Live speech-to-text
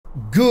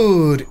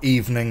Good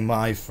evening,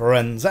 my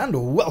friends,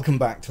 and welcome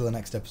back to the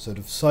next episode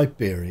of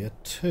Syberia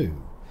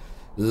 2.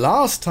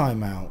 Last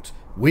time out,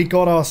 we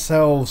got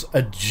ourselves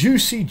a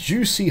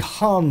juicy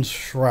Hans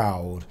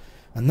shroud,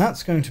 and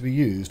that's going to be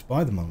used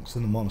by the monks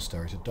in the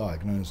monastery to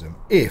diagnose him,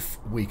 if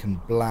we can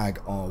blag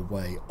our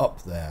way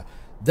up there.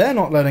 They're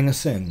not letting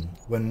us in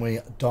when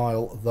we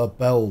dial the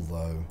bell,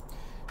 though.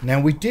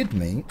 Now, we did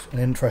meet an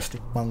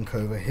interesting monk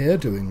over here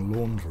doing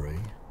laundry,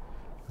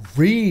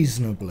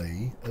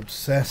 reasonably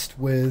obsessed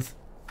with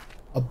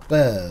a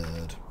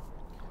bird.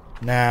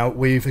 Now,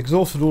 we've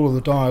exhausted all of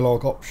the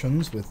dialogue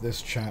options with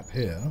this chap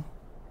here.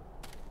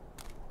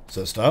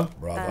 Sister,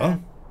 brother.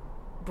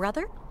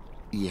 Brother?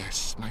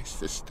 Yes, my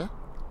sister.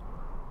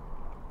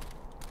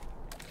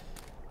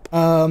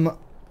 But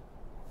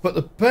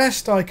the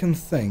best I can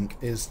think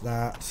is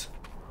that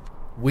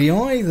we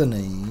either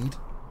need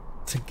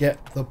to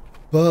get the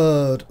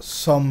bird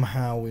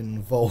somehow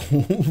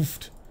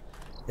involved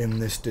in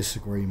this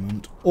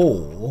disagreement,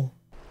 or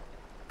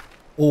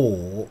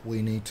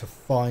we need to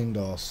find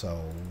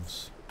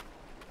ourselves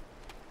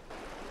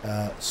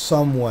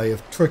some way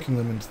of tricking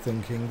them into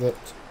thinking that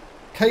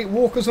Kate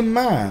Walker's a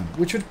man,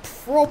 which would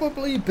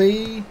probably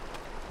be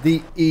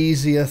the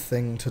easier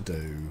thing to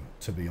do,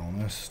 to be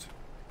honest.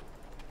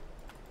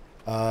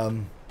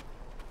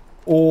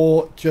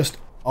 Or just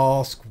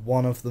ask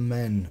one of the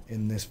men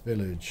in this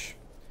village.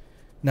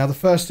 Now, the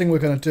first thing we're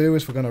going to do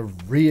is we're going to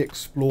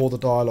re-explore the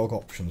dialogue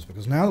options,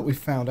 because now that we've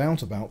found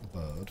out about the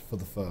bird for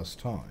the first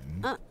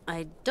time...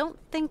 I don't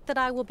think that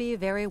I will be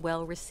very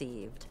well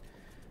received.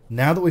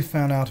 Now that we've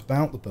found out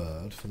about the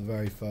bird for the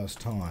very first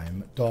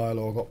time,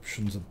 dialogue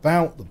options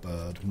about the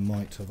bird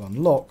might have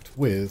unlocked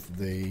with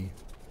the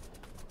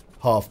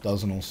half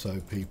dozen or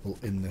so people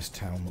in this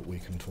town that we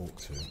can talk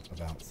to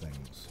about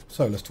things.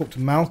 So, let's talk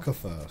to Malka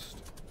first.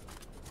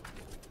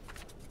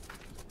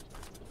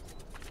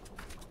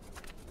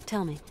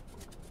 Tell me.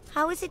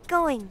 How is it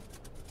going?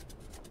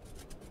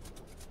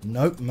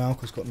 Nope,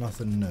 Malka's got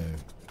nothing new.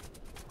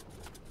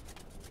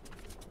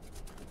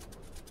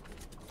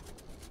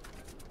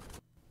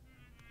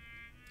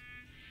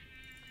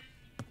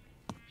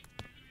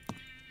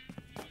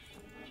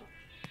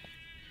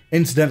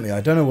 Incidentally,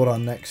 I don't know what our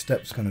next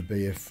step's going to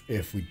be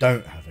if we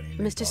don't have any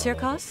new Mr.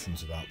 dialogue Sirkos?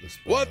 options about this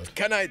bird. What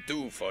can I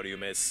do for you,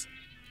 miss?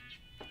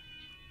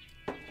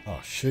 Oh,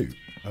 shoot.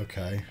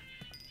 Okay.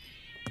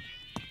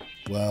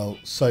 Well,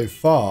 so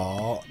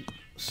far,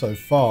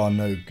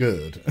 no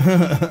good.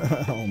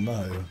 Oh,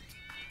 no.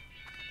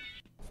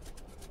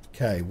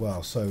 Okay,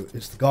 well, so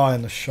it's the guy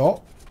in the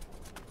shop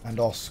and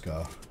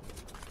Oscar.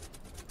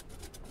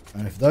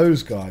 And if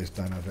those guys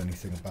don't have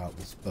anything about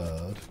this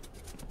bird,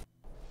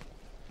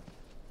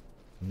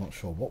 I'm not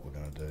sure what we're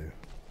going to do.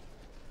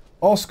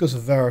 Oscar's a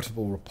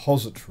veritable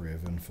repository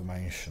of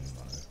information,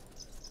 though.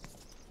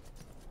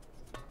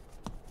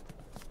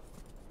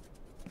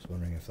 I was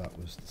wondering if that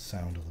was the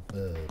sound of the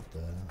bird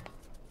there.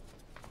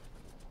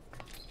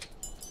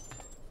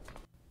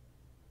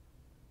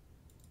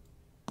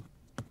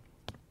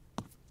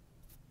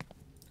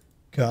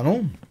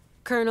 Colonel?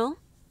 Colonel?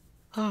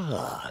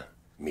 Ah,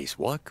 Miss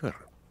Walker.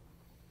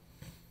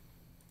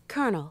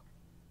 Colonel,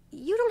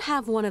 you don't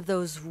have one of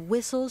those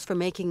whistles for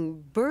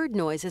making bird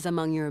noises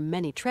among your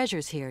many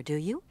treasures here, do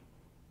you?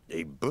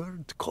 A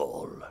bird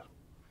call?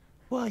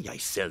 Why, I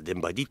sell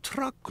them by the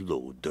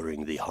truckload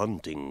during the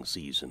hunting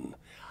season.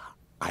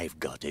 I've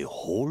got a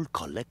whole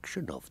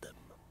collection of them.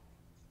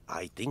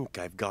 I think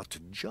I've got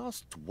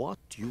just what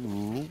you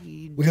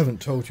need. We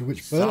haven't told you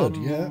which bird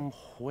yet.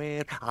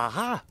 Somewhere.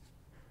 Aha!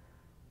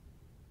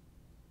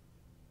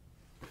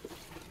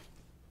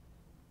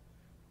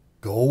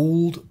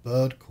 Gold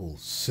bird call.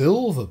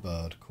 Silver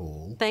bird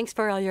call. Thanks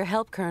for all your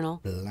help, Colonel.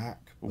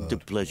 Black bird The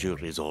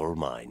pleasure is all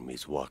mine,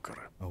 Miss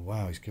Walker. Oh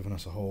wow, he's given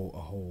us a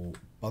whole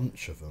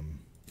bunch of them.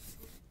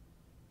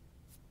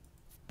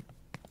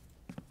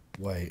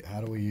 Wait, how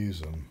do we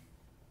use them?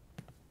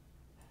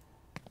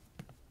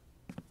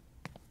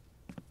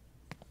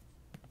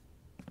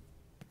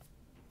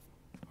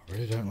 I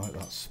really don't like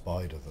that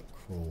spider that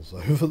crawls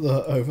over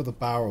the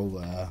barrel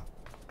there.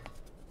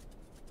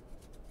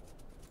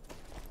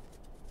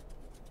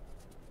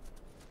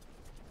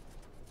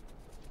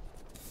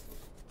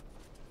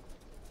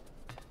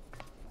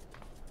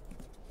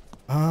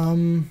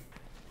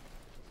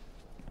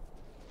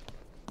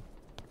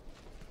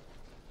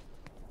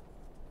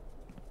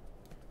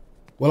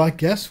 Well, I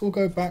guess we'll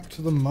go back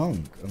to the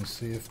monk and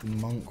see if the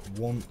monk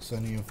wants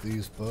any of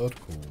these bird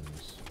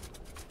calls.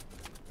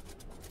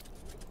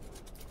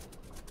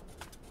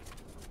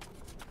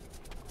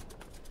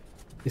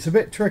 It's a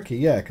bit tricky,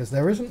 yeah, because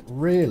there isn't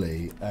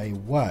really a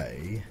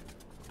way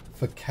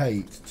for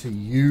Kate to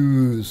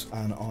use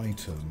an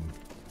item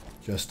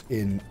just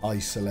in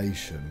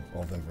isolation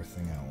of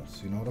everything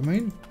else. You know what I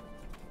mean?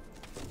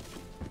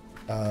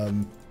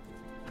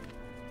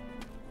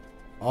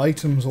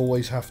 Items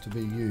always have to be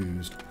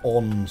used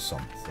on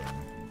something.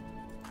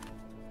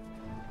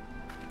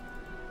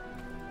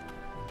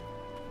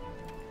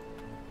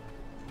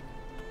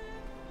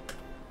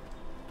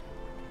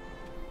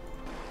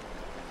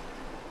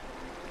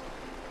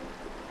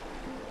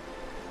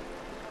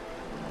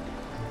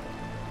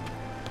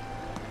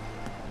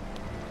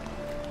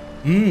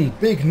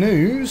 Big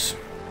news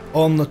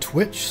on the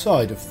Twitch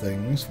side of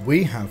things.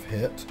 We have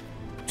hit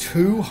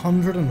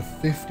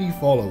 250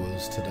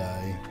 followers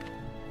today.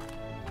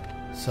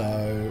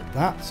 So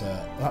that's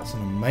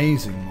an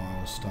amazing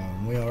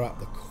milestone. We are at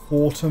the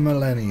 1/4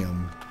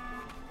 millennium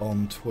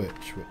on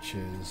Twitch, which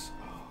is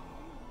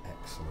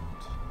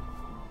excellent.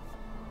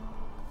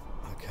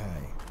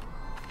 Okay.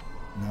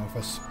 Now if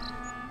I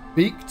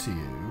speak to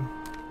you,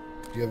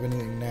 do you have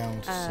anything now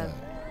to say?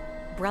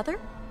 Brother?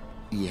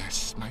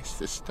 Yes, my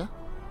sister.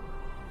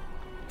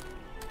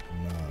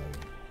 No.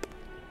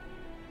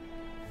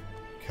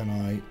 Can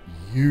I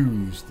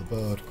use the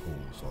bird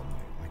calls on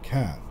you? I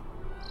can.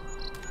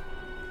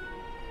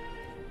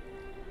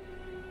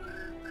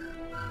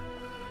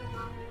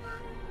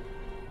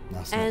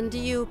 That's not And the do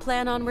one. you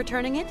plan on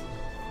returning it?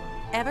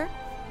 Ever?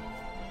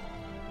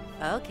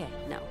 Okay,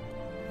 no.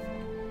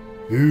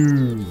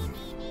 Ooh.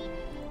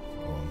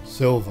 Go on,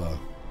 silver.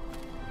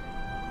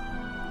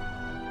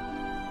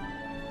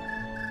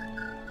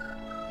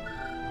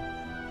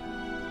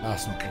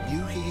 That's not the Can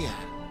you one. hear?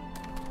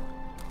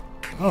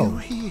 Can Oh. you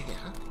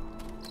hear?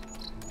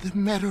 The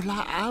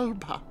Merula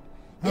Alba.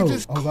 Oh, It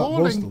is that was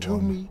calling the to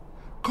one. me.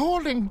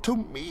 Calling to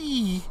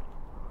me.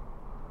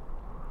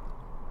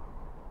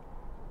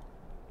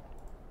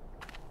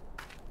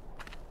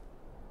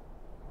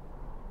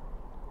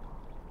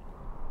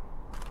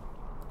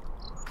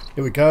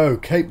 Here we go,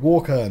 Kate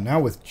Walker, now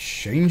with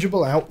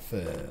changeable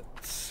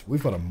outfits.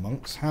 We've got a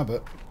monk's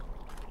habit.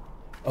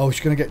 Oh,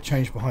 she's going to get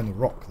changed behind the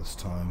rock this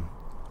time.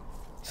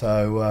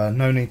 So,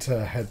 no need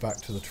to head back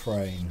to the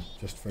train,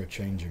 just for a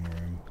changing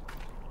room.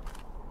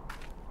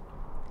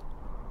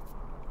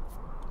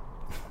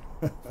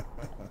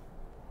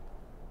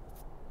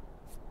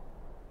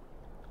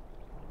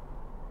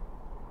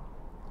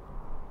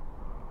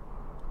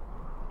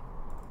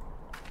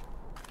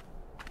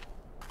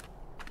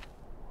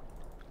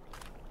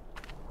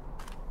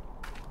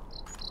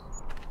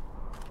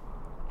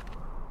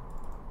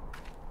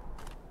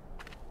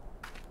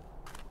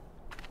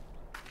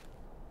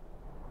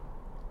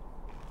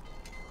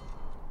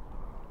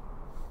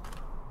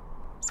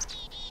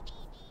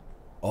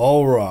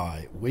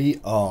 Alright, we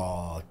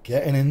are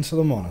getting into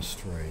the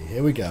monastery.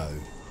 Here we go.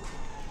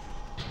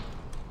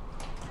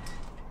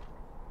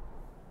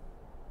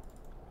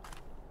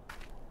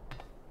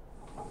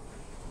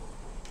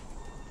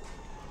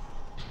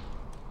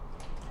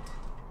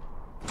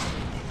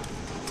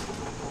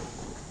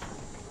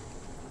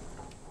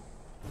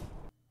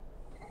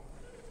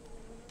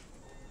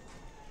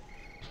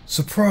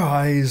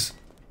 Surprise!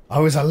 I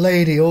was a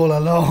lady all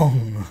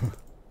along.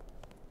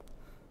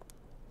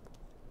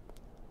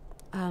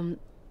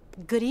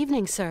 Good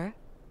evening, sir.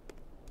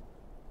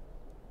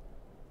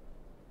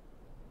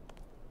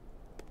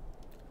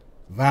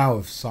 Vow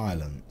of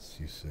silence,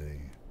 you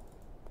see.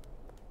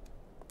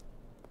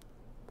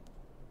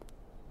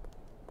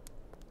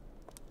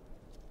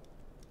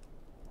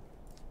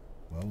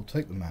 Well, we'll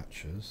take the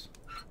matches.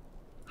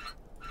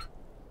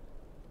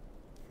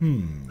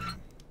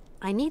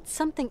 I need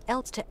something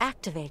else to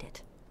activate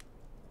it.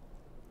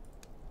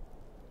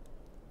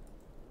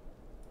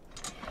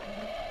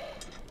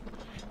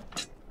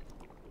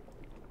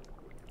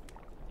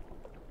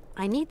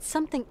 I need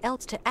something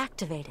else to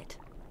activate it.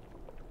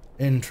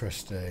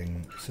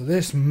 Interesting. So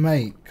this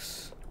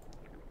makes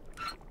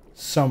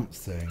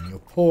something. You're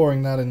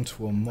pouring that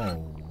into a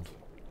mold.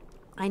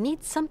 I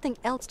need something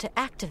else to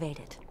activate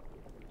it.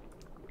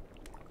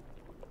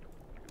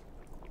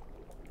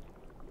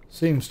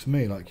 Seems to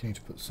me like you need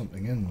to put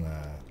something in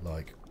there,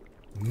 like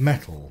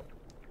metal.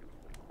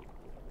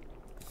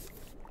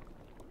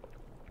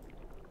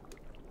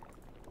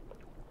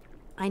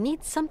 I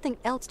need something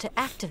else to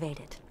activate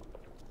it.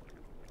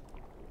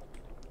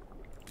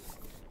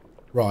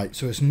 Right,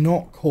 so it's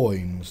not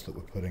coins that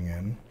we're putting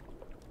in.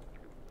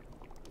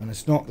 And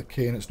it's not the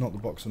key and it's not the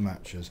box of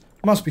matches.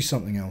 Must be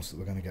something else that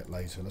we're going to get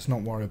later. Let's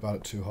not worry about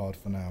it too hard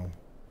for now.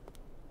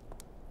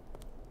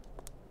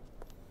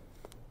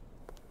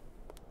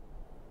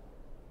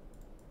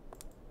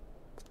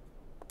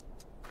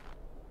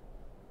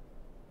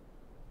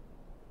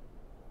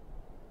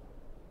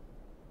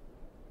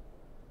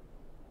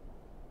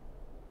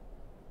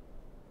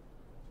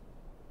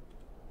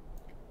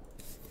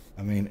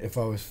 I mean, if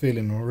I was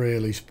feeling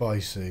really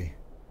spicy,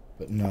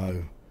 but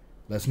no,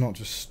 let's not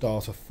just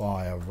start a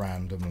fire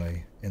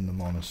randomly in the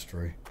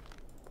monastery.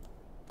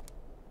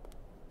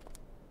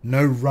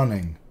 No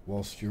running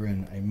whilst you're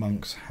in a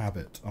monk's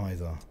habit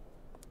either.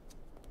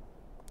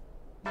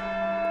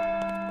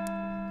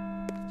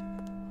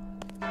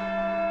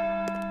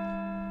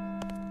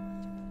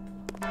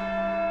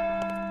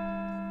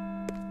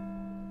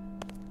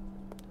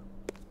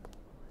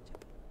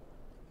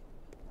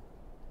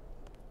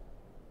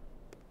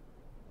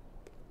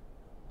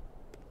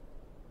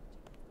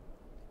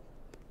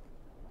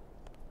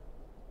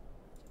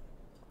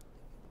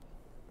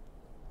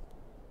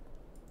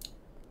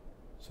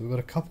 So we've got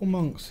a couple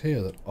monks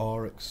here that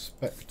are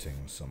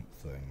expecting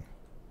something.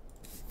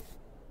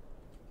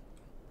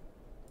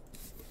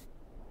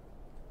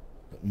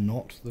 But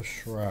not the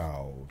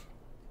shroud.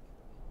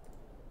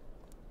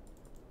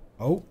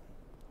 Oh,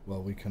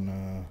 well, we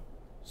can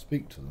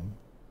speak to them.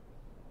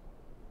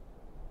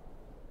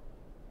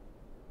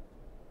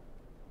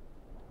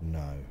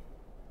 No.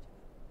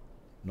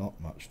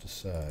 Not much to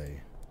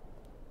say.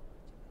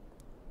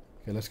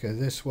 Okay, let's go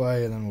this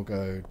way and then we'll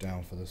go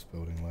down for this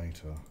building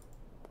later.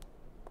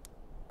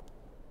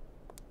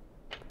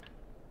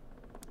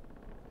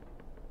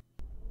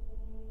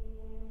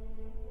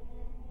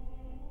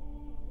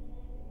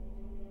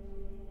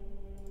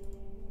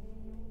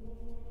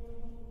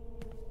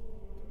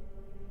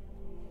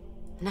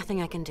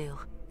 Nothing I can do.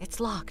 It's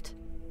locked.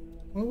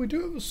 Well, we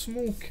do have a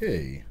small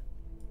key.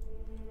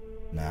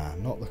 Nah,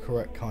 not the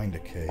correct kind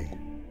of key.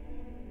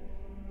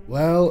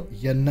 Well,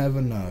 you never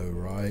know,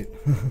 right?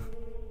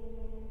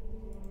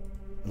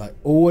 Like,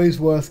 always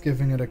worth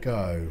giving it a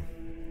go.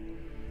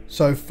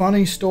 So,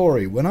 funny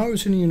story. When I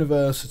was in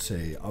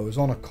university, I was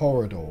on a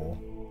corridor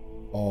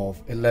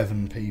of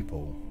 11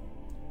 people.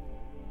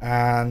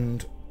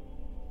 And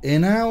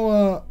in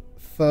our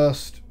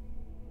first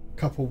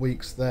couple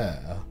weeks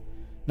there...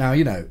 Now,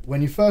 you know,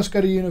 when you first go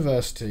to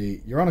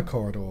university, you're on a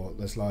corridor,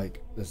 there's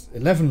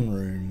 11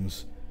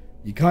 rooms,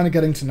 you're kind of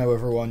getting to know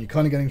everyone, you're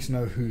kind of getting to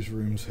know whose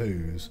room's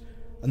whose.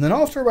 And then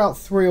after about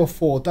 3 or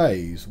 4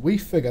 days, we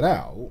figured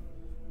out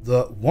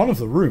that one of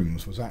the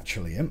rooms was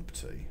actually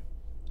empty,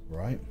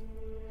 right?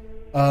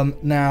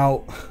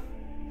 Now,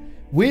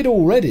 we'd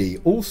already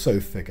also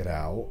figured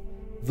out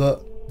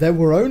that there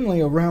were only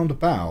around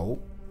about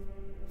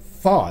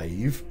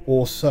 5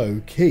 or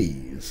so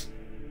keys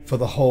for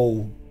the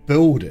whole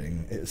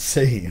building, it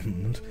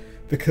seemed,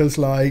 because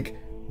like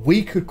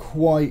we could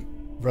quite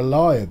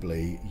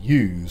reliably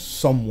use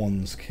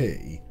someone's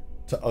key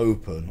to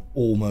open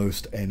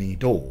almost any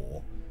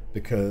door,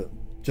 because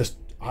just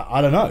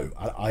I don't know,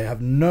 I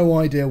have no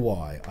idea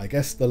why. I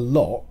guess the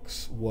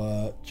locks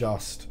were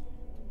just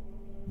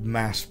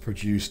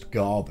mass-produced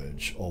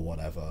garbage or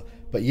whatever.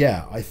 But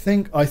yeah, I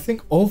think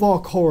of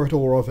our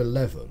corridor of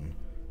 11,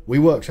 we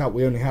worked out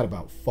we only had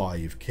about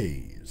 5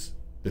 keys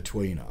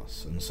between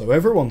us, and so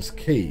everyone's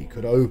key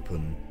could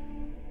open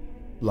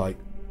like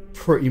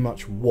pretty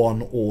much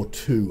 1 or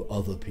 2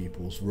 other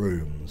people's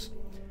rooms,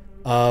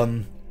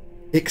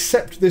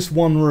 except this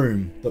one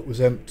room that was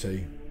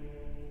empty.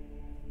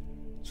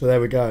 So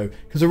there we go,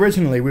 because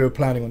originally we were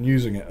planning on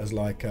using it as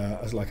like a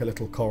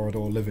little corridor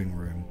living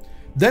room.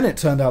 Then it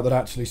turned out that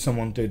actually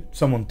someone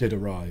did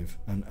arrive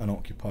and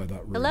occupy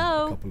that room.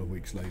 Hello? A couple of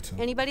weeks later.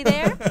 Anybody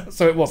there?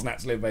 So it wasn't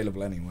actually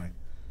available anyway.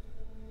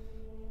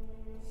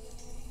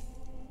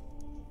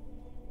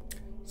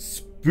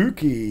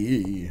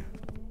 Spooky.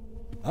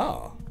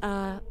 Ah.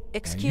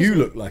 Excuse you me.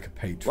 look like a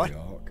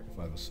patriarch if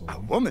I ever saw A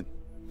one. woman?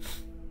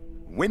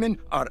 Women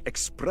are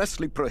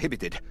expressly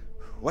prohibited.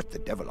 What the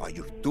devil are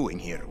you doing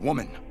here,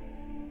 woman?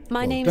 My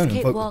Well, name's don't Kate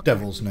invoke Walker. the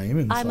devil's name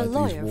inside I'm a these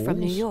lawyer from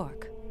New walls.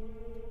 York.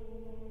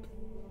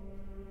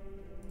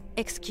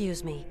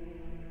 Excuse me,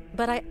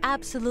 but I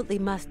absolutely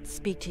must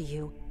speak to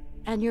you,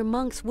 and your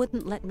monks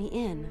wouldn't let me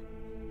in.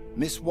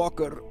 Miss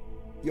Walker,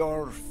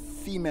 your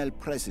female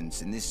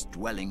presence in this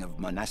dwelling of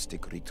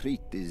monastic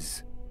retreat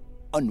is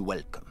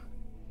unwelcome.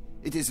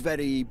 It is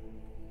very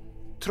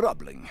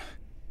troubling.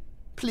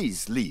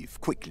 Please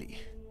leave quickly.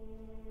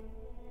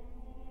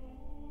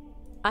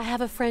 I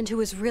have a friend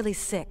who is really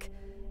sick.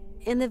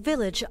 In the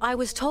village, I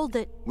was told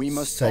that... We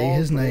must Say all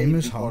his name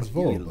brave is the Hans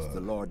ordeals Voralberg.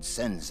 the Lord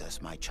sends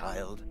us, my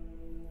child.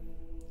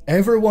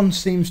 Everyone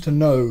seems to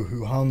know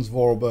who Hans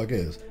Voralberg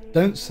is.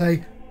 Don't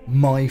say,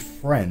 my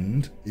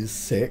friend is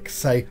sick.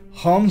 Say,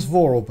 Hans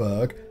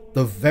Voralberg,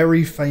 the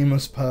very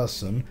famous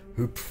person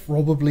who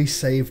probably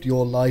saved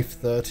your life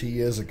 30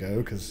 years ago,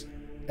 because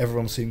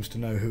everyone seems to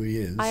know who he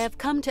is. I have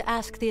come to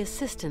ask the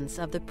assistance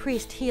of the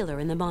priest healer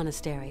in the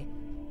monastery.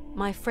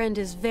 My friend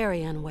is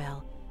very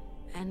unwell,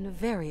 and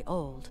very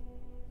old.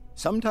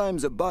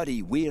 Sometimes a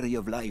body weary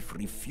of life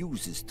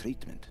refuses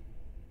treatment.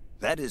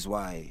 That is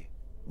why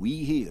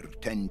we here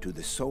tend to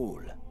the soul.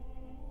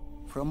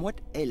 From what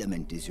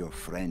ailment is your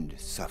friend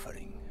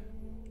suffering?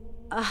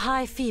 A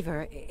high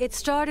fever. It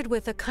started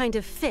with a kind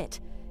of fit.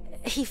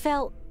 He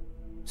fell...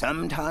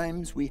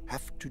 Sometimes we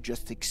have to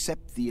just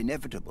accept the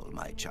inevitable,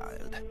 my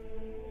child,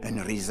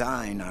 and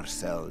resign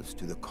ourselves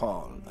to the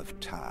call of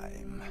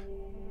time.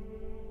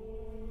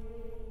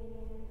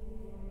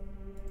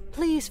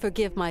 Please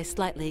forgive my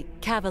slightly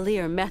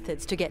cavalier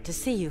methods to get to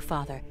see you,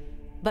 Father,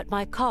 but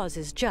my cause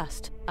is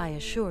just, I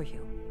assure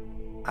you.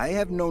 I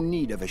have no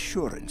need of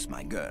assurance,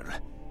 my girl.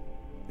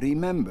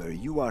 Remember,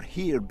 you are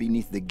here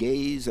beneath the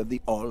gaze of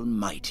the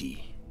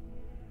Almighty.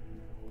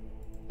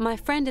 My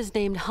friend is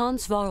named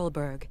Hans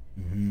Voralberg.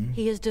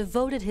 He has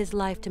devoted his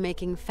life to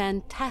making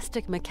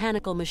fantastic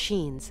mechanical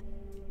machines.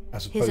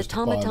 As His opposed to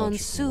automatons biological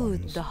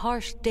soothed ones. the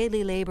harsh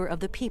daily labor of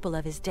the people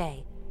of his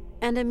day,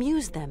 and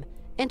amused them,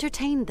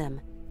 entertained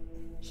them.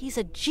 He's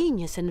a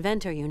genius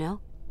inventor, you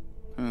know.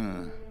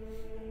 An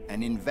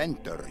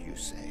inventor, you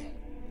say?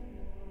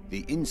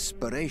 The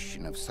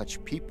inspiration of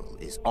such people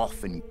is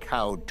often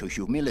cowed to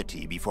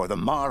humility before the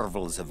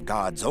marvels of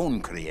God's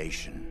own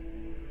creation.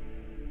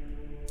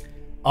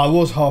 I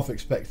was half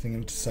expecting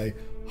him to say,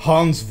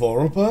 Hans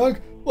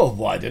Voralberg, Well,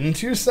 why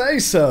didn't you say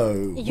so?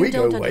 You We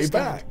go don't way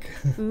understand.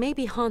 back.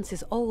 Maybe Hans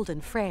is old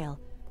and frail,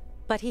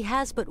 but he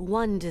has but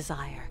one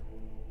desire: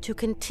 to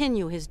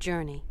continue his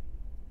journey.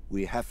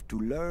 We have to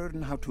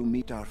learn how to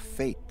meet our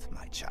fate,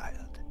 my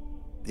child.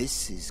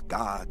 This is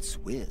God's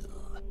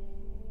will.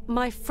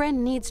 My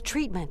friend needs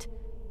treatment.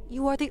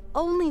 You are the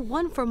only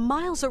one for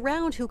miles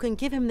around who can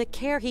give him the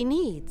care he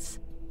needs.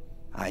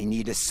 I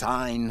need a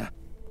sign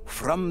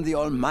from the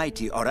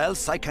Almighty, or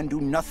else I can do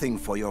nothing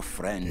for your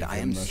friend. Give I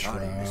him am the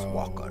sorry, Miss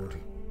Walker.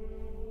 shroud.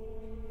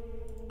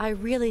 I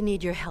really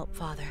need your help,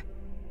 Father.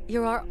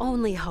 You're our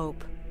only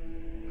hope.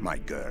 My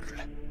girl,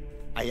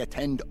 I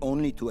attend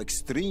only to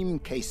extreme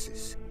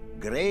cases,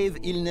 grave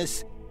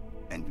illness,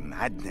 and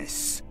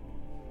madness.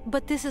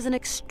 But this is an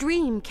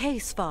extreme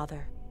case,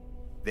 Father.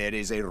 There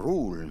is a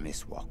rule,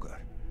 Miss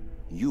Walker.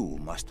 You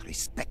must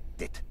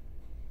respect it.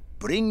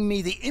 Bring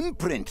me the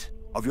imprint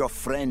of your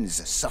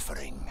friend's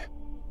suffering.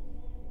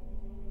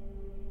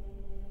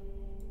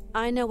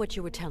 I know what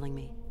you were telling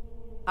me.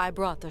 I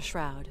brought the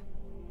shroud.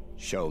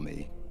 Show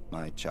me,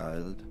 my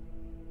child.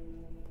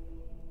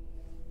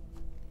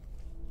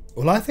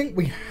 Well, I think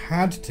we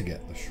had to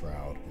get the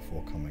shroud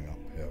before coming up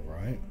here,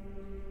 right?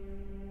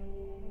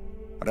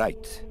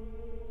 Right.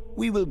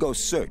 We will go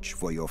search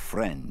for your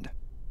friend.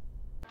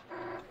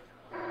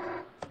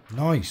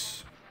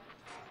 Nice.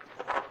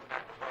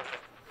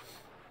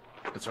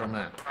 It's our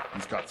man.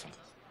 He's got something.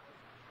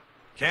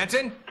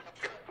 Canton?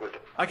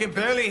 I can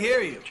barely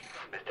hear you.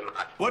 Mr.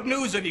 Martin. What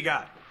news have you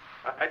got?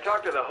 I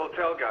talked to the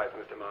hotel guys,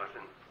 Mr.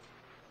 Martin.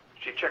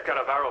 She checked out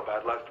of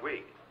Arrowbat last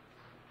week.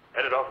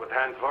 Headed off with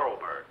Hans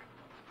Voralberg.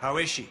 How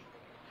is she?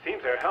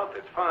 Seems her health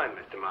is fine,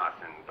 Mr.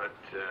 Martin, but,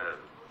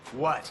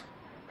 What?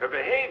 her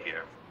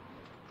behavior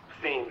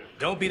seems...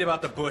 Don't beat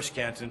about the bush,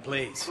 Canton,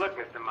 please. Look,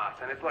 Mr.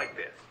 Martin, it's like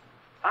this.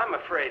 I'm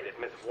afraid that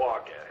Miss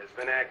Walker has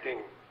been acting,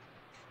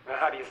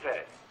 how do you say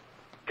it,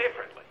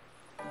 differently.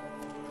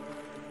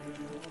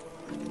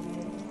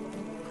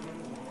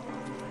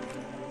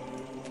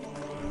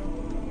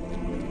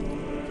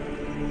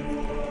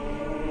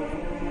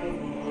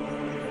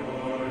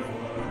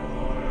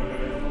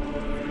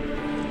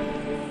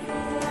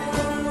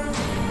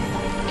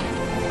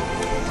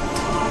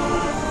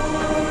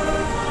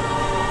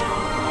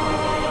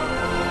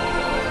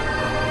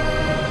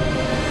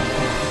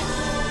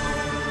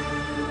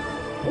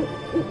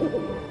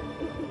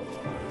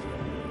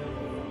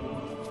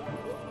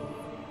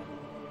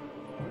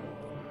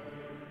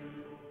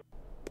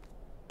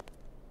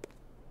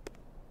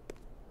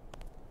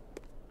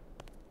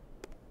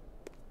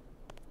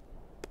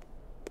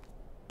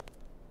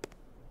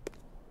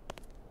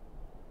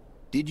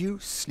 Did you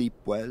sleep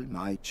well,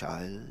 my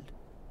child?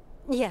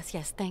 Yes,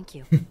 thank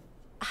you.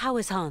 How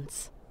is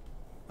Hans?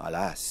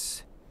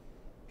 Alas,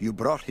 you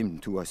brought him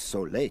to us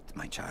so late,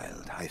 my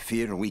child. I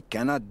fear we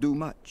cannot do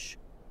much.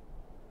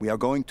 We are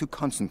going to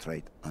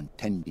concentrate on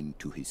tending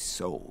to his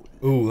soul.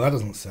 Ooh, that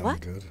doesn't sound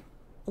What? good.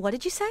 What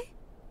did you say?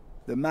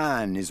 The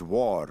man is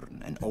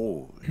worn and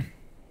old.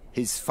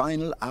 His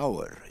final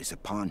hour is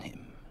upon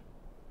him.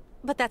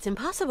 But that's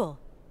impossible.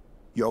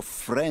 Your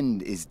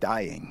friend is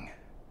dying.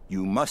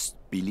 You must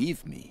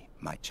believe me,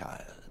 my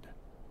child.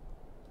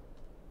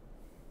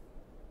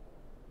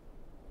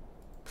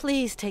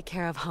 Please take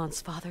care of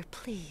Hans, Father,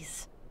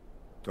 please.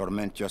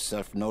 Torment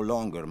yourself no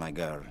longer, my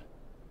girl.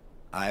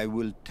 I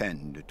will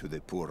tend to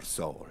the poor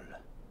soul.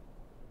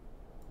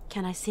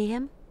 Can I see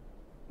him?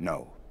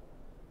 No,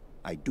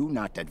 I do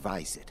not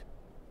advise it.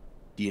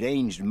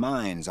 Deranged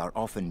minds are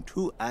often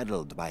too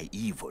addled by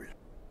evil,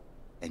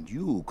 and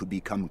you could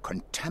become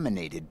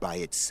contaminated by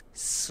its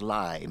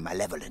sly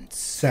malevolence.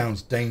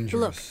 Sounds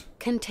dangerous. Look,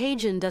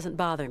 contagion doesn't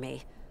bother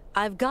me.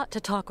 I've got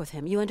to talk with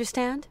him, you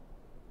understand?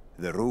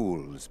 The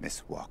rules,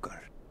 Miss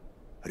Walker.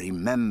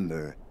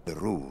 Remember the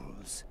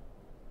rules.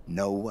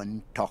 No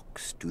one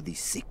talks to the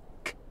sick.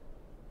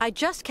 I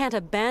just can't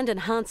abandon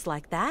Hans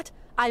like that.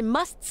 I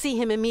must see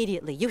him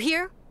immediately, you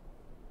hear?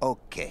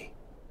 Okay.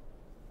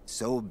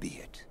 So be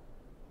it.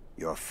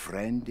 Your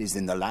friend is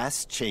in the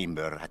last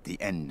chamber at the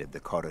end of the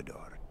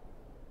corridor.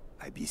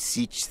 I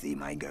beseech thee,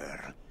 my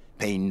girl,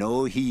 pay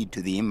no heed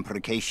to the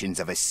imprecations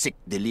of a sick,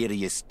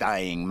 delirious,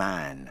 dying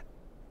man.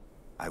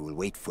 I will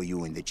wait for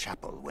you in the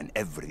chapel when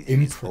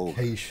everything is over.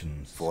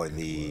 Imprecations. For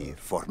the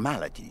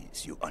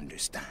formalities, you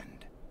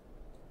understand.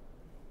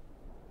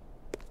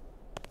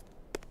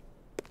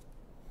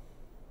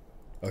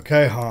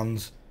 Okay,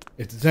 Hans.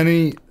 If there's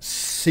any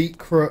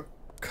secret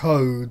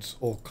codes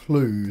or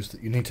clues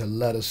that you need to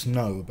let us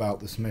know about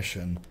this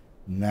mission,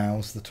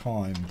 now's the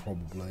time,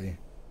 probably.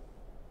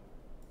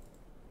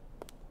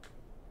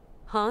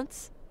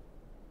 Hans?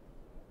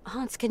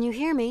 Hans, can you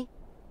hear me?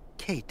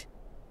 Kate,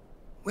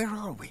 where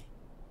are we?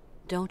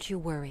 Don't you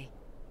worry.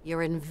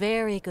 You're in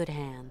very good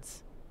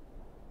hands.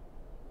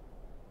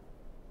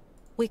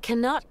 We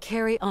cannot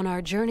carry on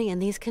our journey in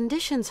these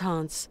conditions,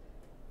 Hans.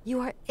 You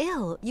are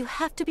ill. You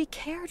have to be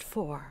cared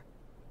for.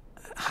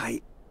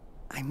 I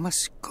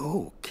must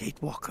go,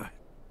 Kate Walker.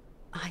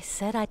 I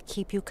said I'd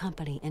keep you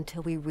company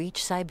until we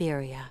reach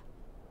Syberia.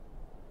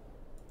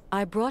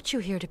 I brought you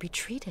here to be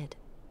treated.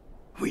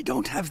 We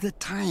don't have the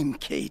time,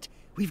 Kate.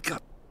 We've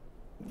got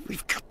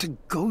to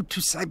go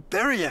to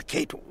Syberia,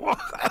 Kate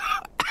Walker.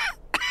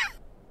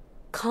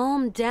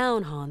 Calm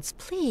down, Hans,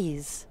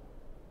 please.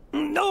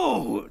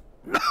 No.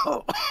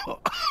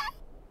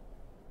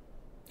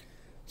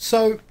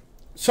 So,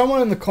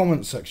 someone in the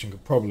comments section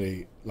could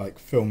probably, like,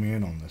 fill me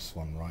in on this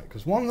one, right?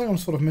 Because one thing I'm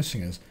sort of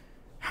missing is,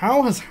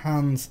 how has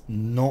Hans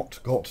not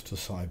got to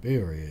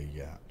Syberia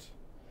yet?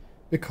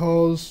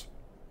 Because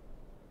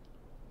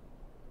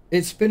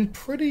it's been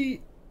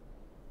pretty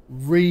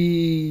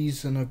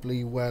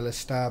reasonably well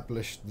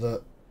established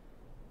that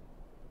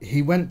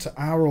he went to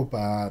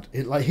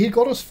Arobad. He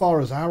got as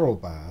far as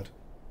Arobad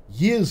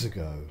years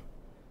ago,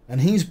 and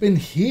he's been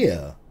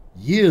here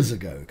years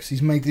ago because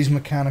he's made these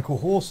mechanical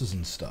horses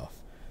and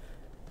stuff,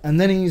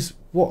 and then he's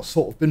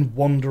sort of been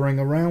wandering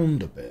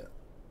around a bit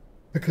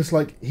because,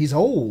 like, he's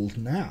old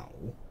now,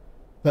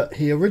 but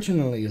he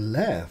originally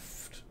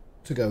left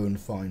to go and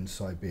find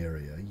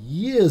Syberia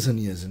years and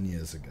years and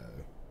years ago.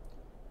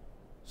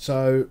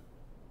 So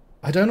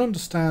I don't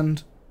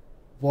understand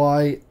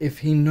why, if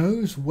he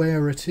knows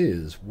where it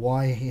is,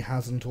 why he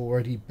hasn't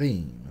already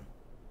been.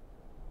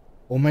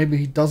 Or maybe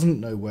he doesn't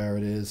know where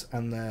it is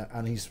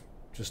and he's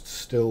just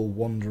still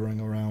wandering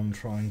around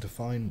trying to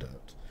find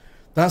it.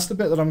 That's the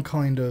bit that I'm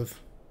kind of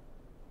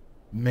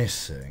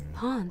missing.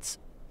 Hans,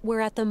 we're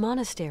at the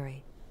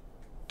monastery.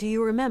 Do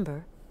you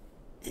remember?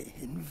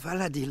 In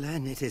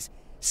Valadilen, it is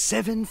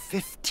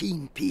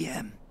 7:15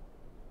 p.m.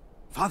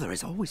 Father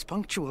is always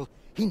punctual.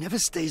 He never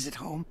stays at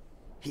home.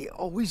 He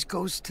always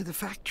goes to the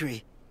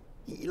factory.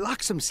 He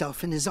locks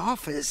himself in his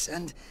office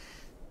and...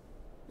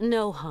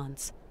 No,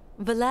 Hans.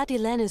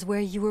 Valadilen is where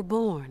you were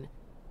born.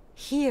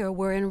 Here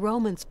we're in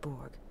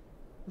Romansburg.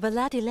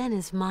 Valadilen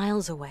is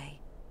miles away.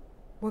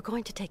 We're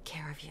going to take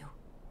care of you.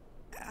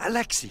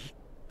 Alexei.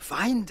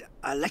 Find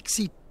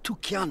Alexei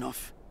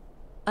Tukyanov.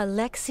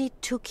 Alexei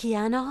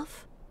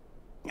Tukyanov?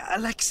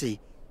 Alexei.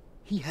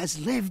 He has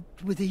lived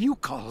with the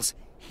Ukals.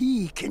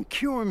 He can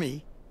cure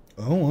me.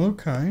 Oh,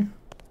 okay.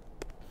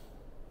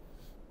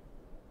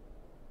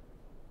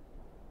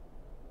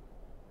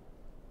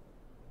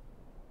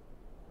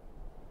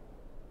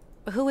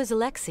 Who is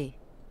Alexei?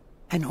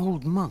 An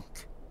old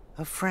monk.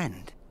 A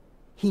friend.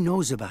 He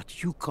knows about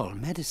Ukal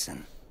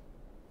medicine.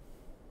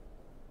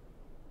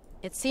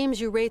 It seems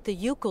you rate the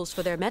Ukals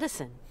for their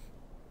medicine.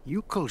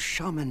 Ukal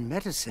shaman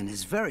medicine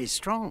is very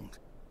strong.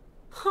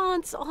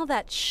 Hans, all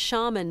that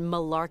shaman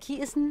malarkey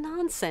is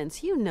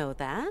nonsense. You know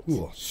that.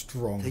 Ooh,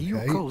 strong, The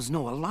Kate. Ukals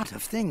know a lot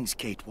of things,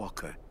 Kate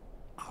Walker.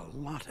 A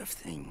lot of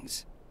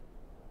things.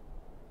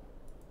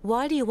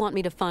 Why do you want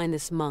me to find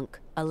this monk,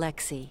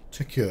 Alexei?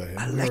 To cure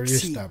him. We already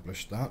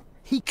established that.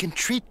 He can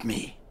treat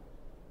me.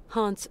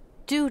 Hans,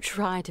 do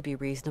try to be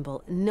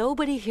reasonable.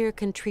 Nobody here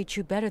can treat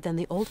you better than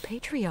the old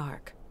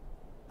patriarch.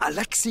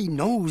 Alexei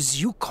knows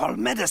Ukal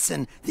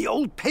medicine. The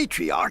old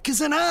patriarch is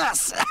an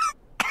ass.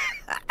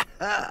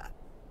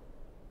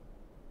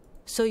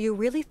 So you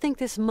really think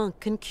this monk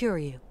can cure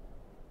you?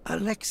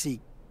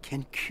 Alexei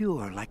can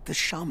cure like the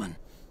shaman.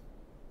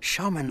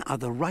 Shaman are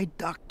the right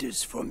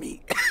doctors for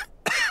me.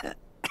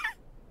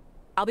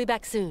 I'll be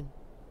back soon.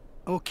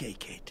 Okay,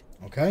 Kate.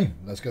 Okay,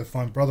 let's go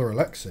find Brother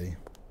Alexei.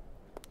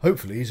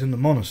 Hopefully he's in the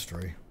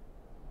monastery.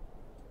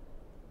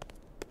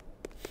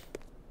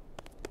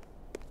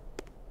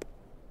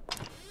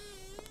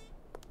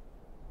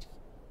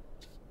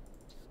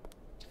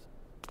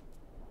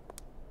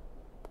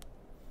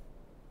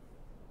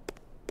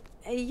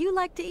 You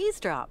like to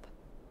eavesdrop.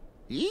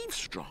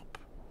 Eavesdrop?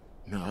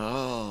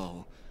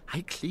 No,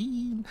 I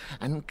clean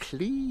and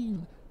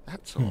clean,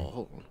 that's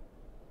all.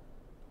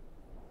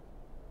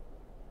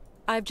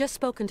 I've just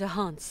spoken to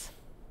Hans.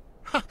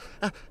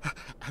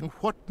 And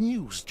what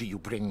news do you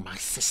bring, my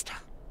sister?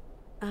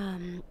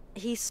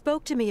 He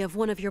spoke to me of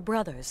one of your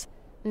brothers,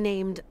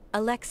 named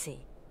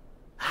Alexei.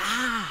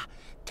 Ah,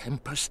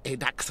 tempus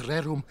edax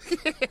rerum.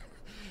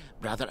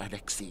 Brother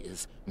Alexei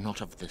is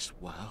not of this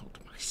world,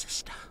 my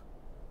sister.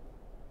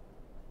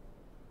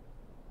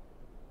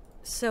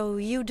 So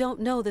you don't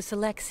know this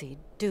Alexei,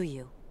 do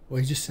you?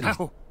 Well, he just said he's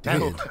dead.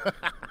 No.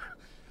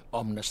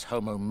 Omnis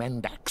homo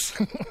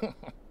mendax.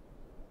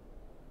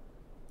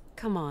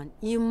 Come on,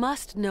 you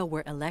must know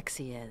where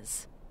Alexei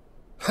is.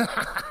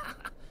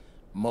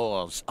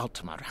 Mors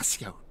ultima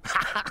ratio.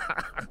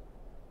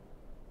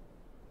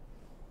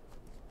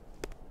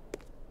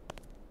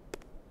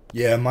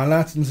 Yeah, my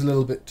Latin's a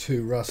little bit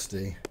too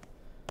rusty.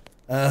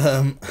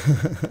 Here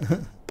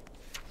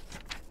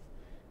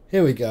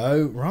we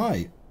go.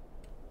 Right.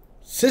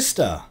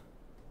 Sister.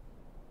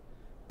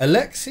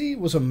 Alexei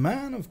was a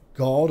man of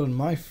God and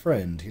my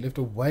friend. He lived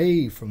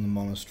away from the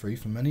monastery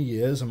for many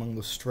years among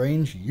the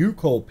strange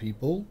Ukal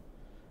people,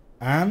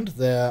 and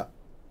their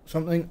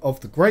something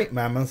of the great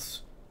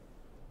mammoths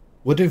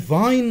were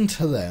divine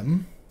to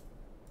them.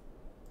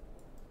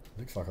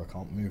 Looks like I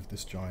can't move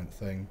this giant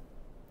thing.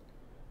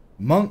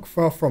 Monk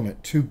far from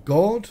it, to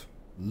God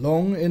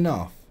long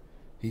enough.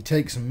 He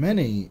takes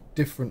many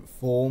different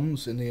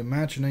forms in the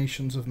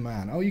imaginations of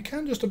man. Oh, you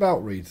can just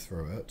about read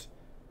through it.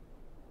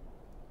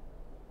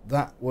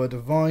 that were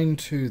divine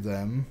to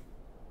them.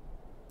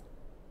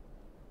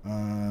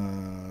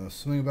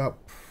 Something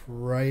about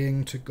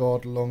praying to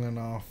God long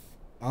enough.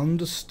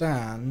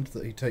 Understand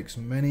that he takes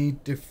many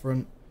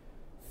different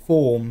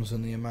forms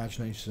in the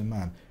imagination of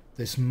man.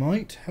 This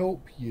might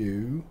help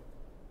you.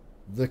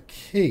 The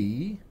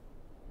key,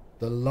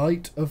 the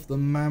light of the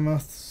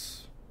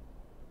mammoths,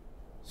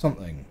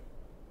 something.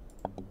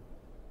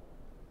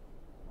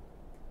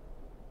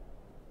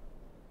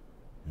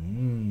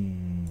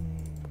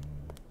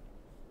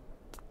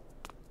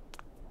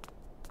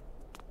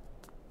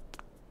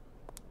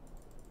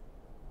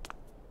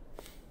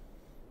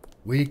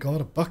 We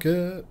got a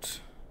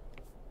bucket.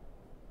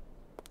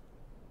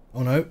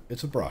 Oh no,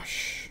 it's a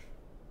brush.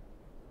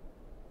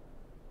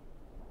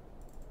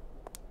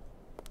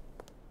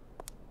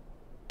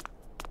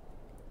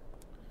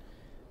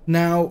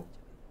 Now,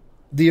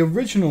 the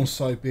original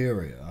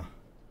Syberia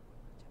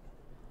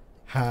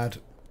had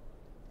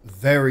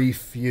very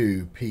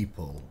few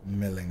people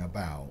milling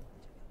about,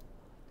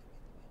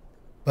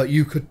 but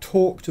you could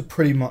talk to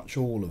pretty much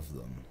all of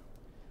them.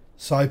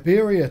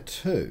 Syberia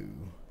 2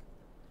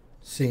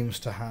 seems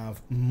to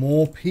have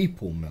more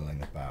people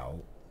milling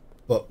about,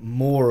 but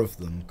more of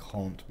them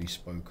can't be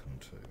spoken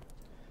to.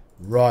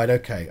 Right,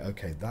 okay,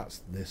 that's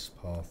this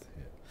path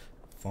here.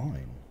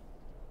 Fine.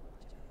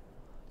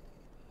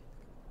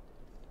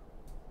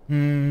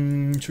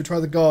 Should we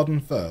try the garden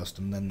first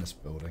and then this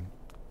building?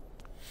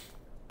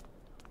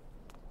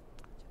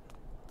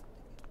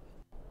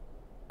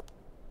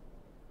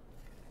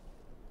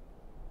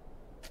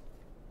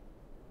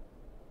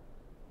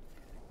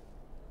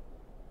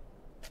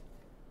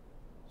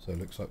 So it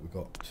looks like we've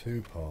got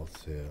two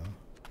paths here.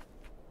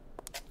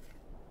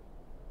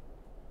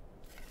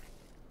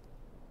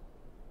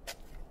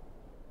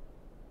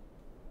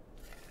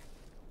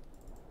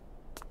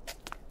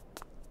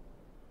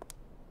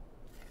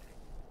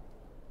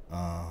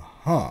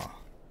 Aha.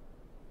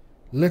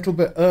 Little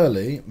bit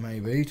early,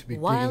 maybe, to be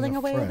whiling digging a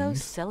away friend.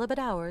 those celibate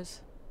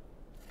hours.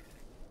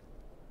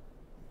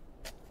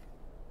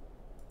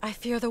 I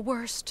fear the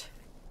worst.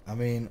 I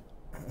mean...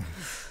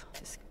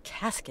 This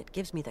casket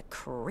gives me the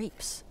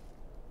creeps.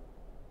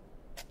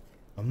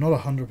 I'm not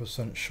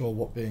 100% sure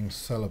what being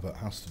celibate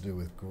has to do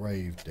with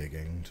grave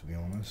digging, to be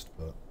honest,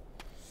 but...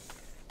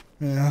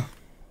 yeah.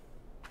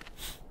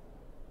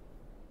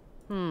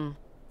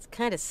 It's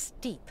kind of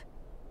steep.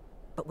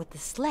 But with the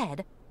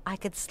sled, I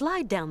could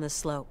slide down the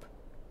slope.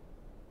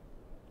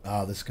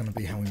 Ah, this is going to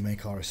be how we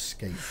make our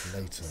escape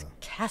later. This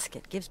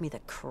casket gives me the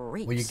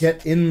creeps. Well, you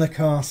get in the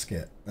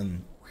casket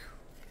and...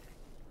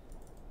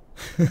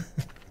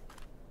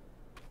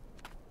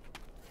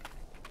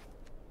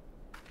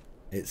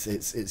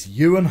 It's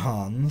you and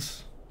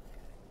Hans.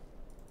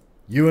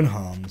 You and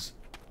Hans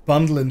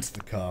bundle into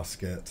the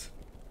casket.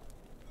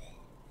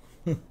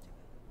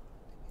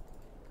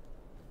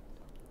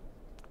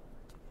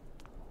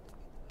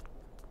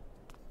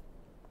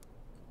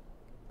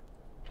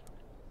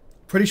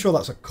 Pretty sure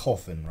that's a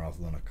coffin rather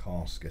than a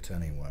casket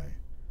anyway,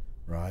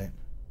 right?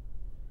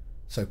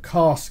 So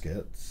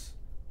caskets,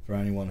 for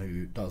anyone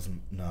who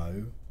doesn't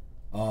know,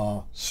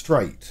 are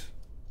straight,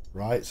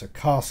 right? So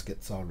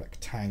caskets are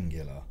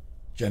rectangular,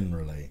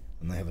 generally,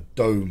 and they have a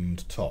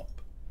domed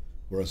top.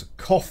 Whereas a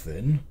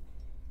coffin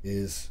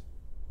is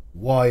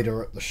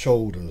wider at the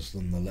shoulders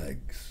than the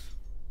legs,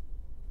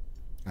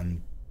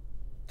 and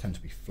tend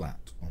to be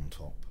flat on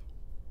top.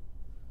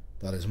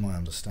 That is my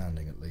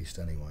understanding, at least,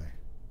 anyway.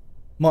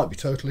 Might be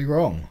totally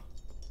wrong.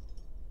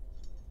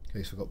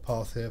 Okay, so we've got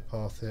path here,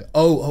 path here.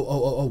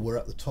 Oh, we're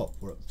at the top.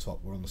 We're at the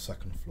top. We're on the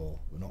second floor.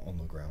 We're not on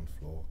the ground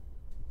floor.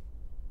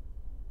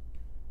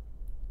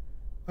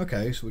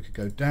 Okay, so we could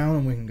go down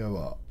and we can go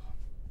up.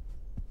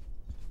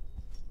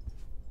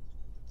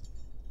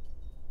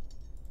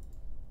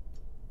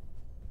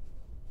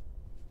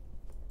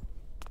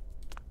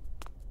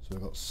 So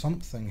we've got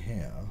something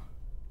here.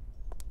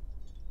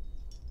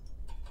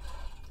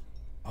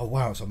 Oh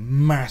wow, it's a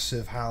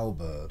massive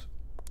halberd.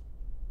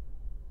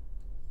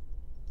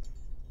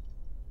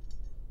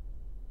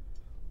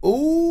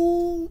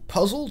 Ooh,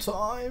 puzzle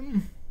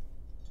time.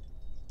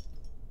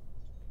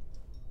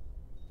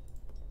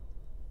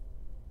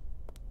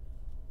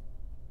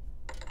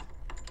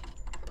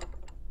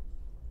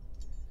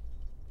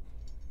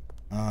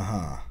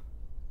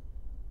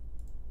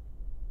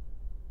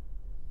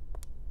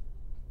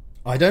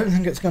 I don't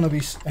think it's going to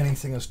be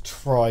anything as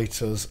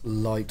trite as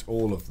light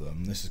all of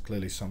them. This is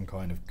clearly some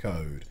kind of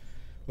code.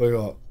 We've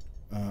got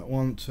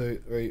 1,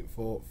 2, 3,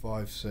 4,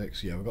 5,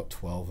 6. Yeah, we've got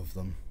 12 of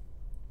them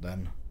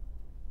then.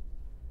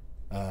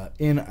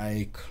 In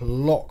a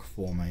clock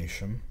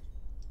formation.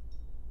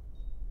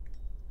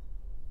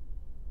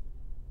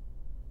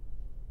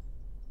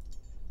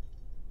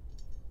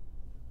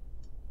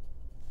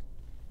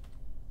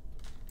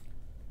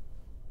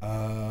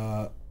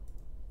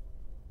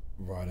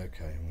 Right,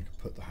 okay, and we can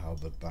put the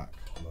halberd back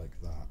like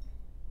that.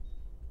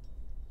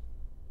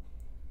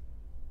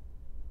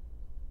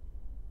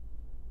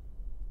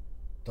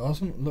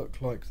 Doesn't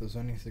look like there's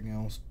anything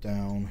else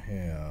down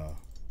here.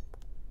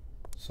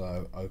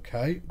 So,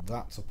 okay,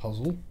 that's a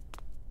puzzle.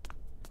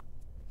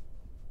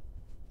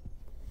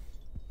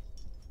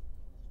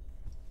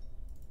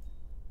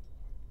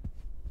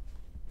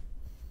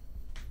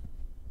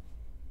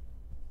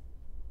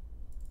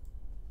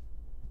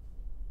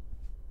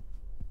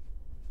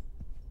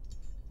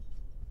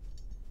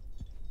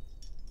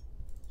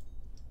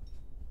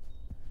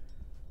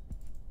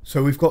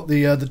 So we've got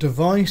the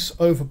device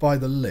over by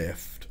the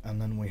lift,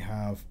 and then we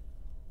have...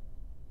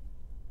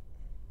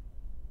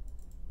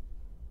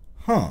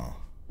 Huh.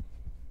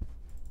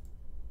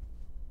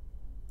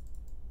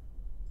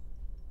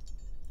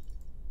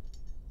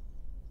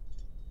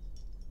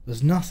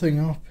 There's nothing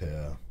up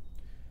here.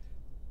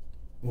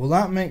 Well,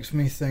 that makes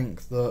me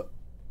think that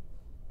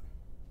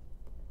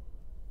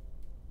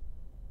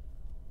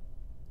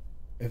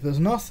if there's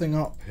nothing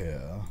up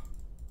here,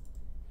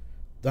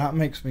 that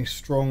makes me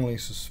strongly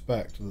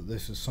suspect that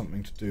this is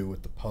something to do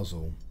with the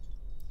puzzle.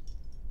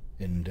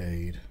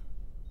 Indeed.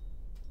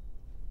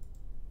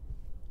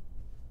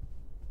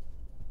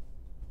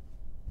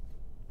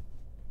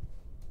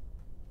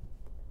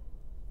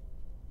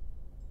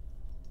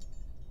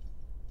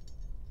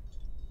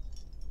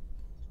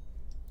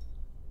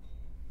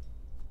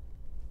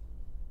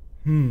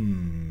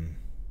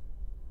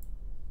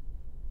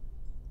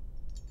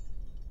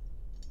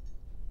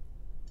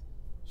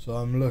 So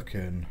I'm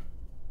looking.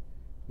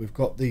 We've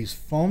got these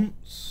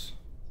fonts,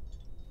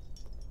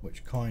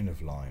 which kind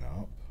of line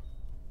up.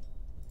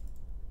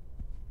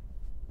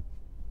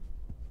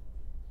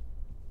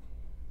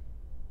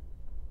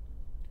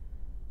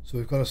 So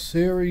we've got a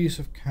series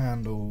of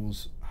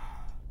candles.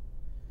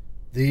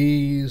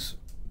 These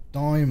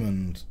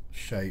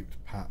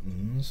diamond-shaped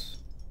patterns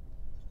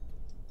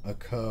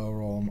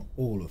occur on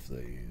all of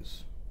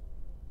these.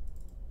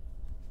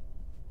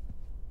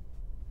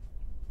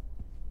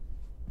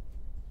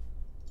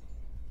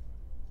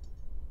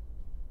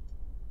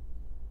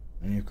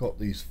 And you've got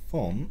these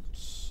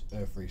fonts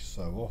every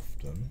so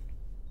often.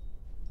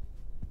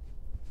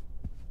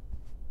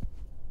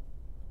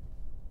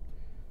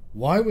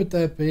 Why would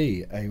there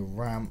be a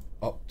ramp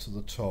up to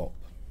the top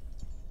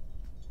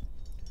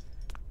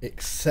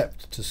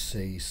except to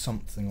see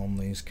something on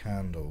these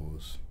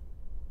candles?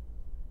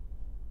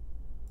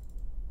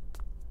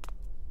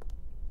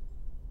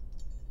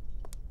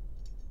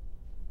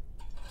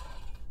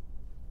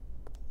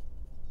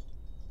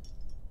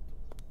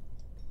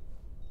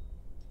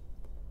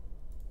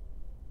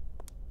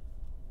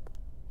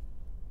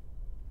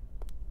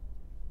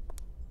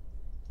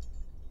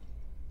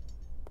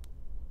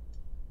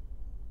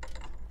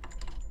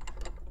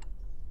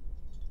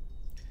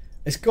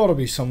 It's got to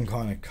be some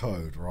kind of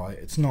code, right?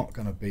 It's not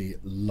going to be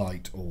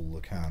light all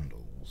the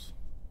candles.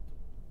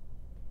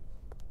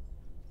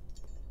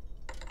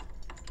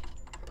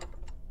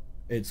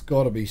 It's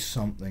got to be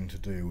something to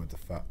do with the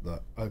fact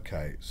that,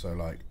 okay, so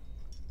like,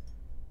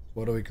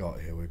 what do we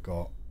got here? We've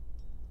got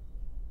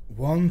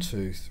 1,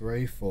 2,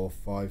 3, 4,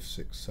 5,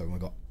 6, 7.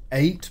 We've got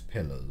 8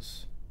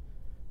 pillars,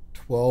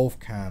 12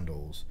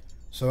 candles.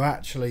 So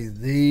actually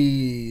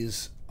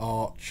these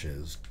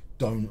arches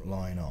don't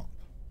line up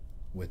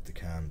with the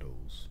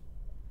candles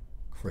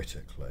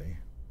critically.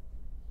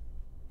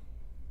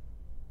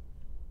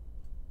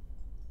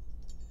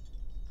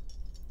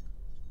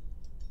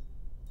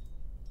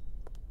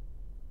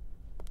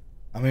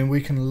 I mean,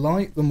 we can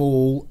light them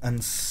all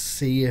and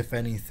see if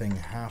anything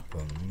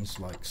happens,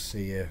 like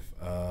see if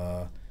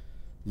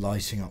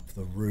lighting up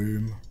the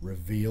room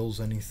reveals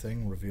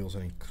anything, reveals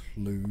any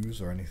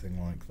clues or anything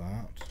like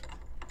that.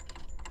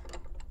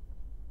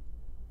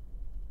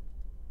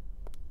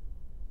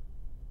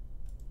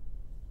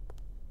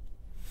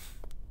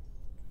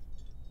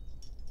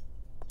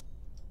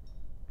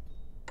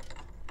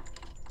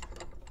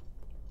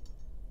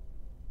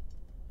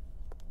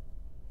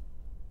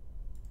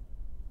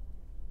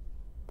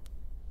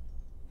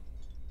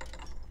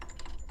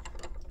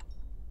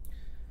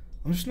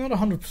 I'm just not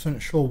 100%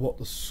 sure what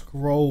the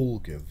scroll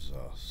gives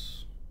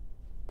us.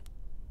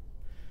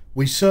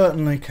 We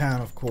certainly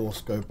can, of course,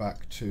 go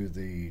back to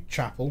the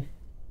chapel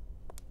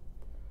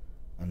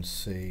and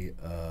see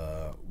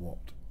what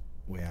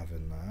we have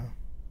in there.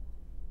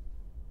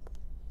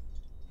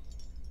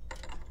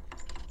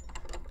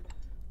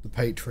 The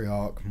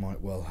Patriarch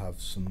might well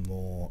have some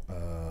more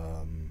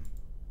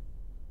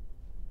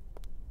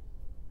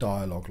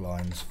dialogue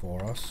lines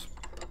for us.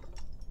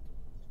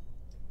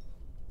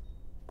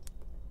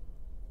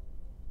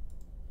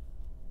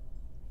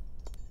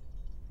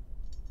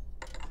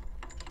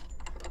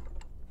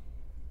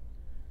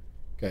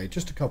 Okay,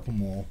 just a couple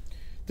more.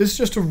 This is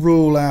just to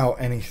rule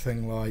out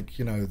anything like,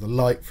 you know, the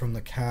light from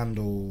the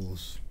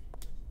candles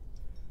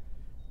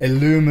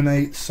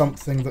illuminates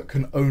something that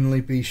can only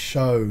be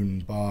shown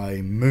by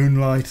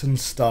moonlight and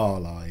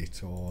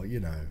starlight, or, you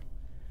know,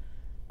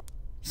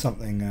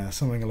 something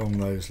something along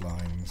those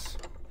lines.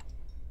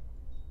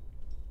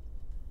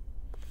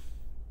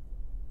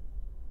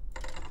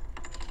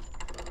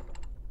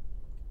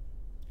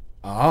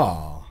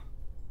 Ah,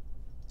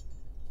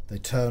 they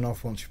turn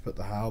off once you put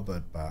the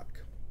halberd back.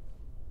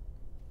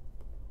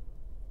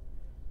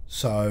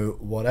 So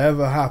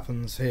whatever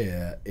happens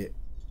here, it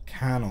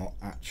cannot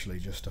actually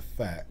just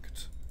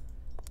affect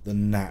the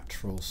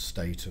natural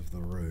state of the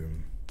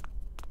room.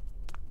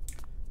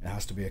 It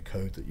has to be a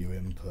code that you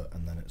input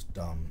and then it's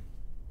done.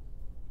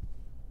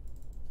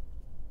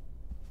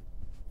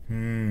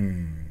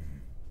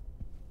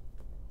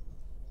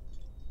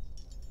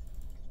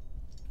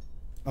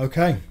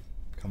 Okay,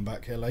 come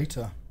back here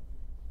later.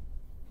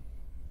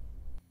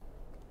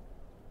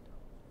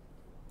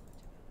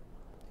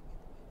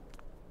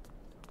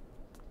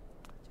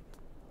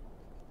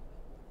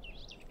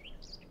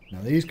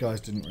 Now these guys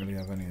didn't really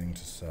have anything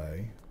to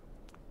say.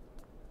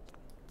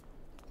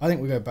 I think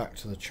we go back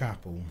to the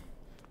chapel.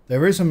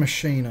 There is a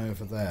machine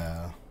over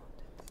there,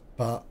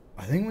 but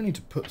I think we need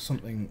to put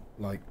something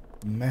like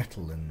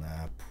metal in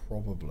there,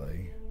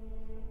 probably.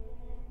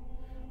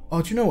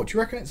 Oh, do you know what? Do you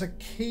reckon it's a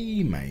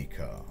key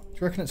maker?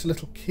 Do you reckon it's a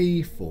little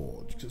key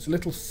forge? 'Cause it's a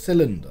little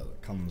cylinder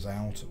that comes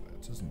out of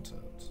it, isn't it?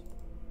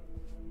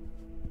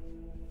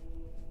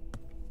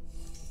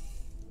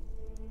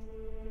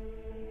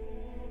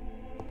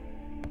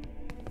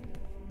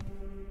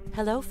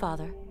 Hello,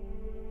 Father.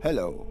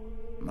 Hello,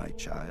 my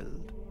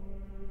child.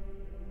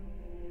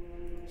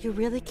 You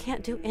really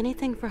can't do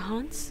anything for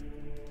Hans?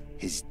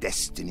 His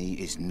destiny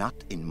is not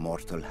in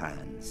mortal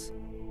hands.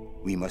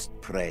 We must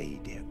pray,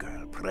 dear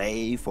girl.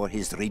 Pray for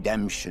his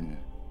redemption.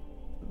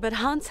 But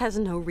Hans has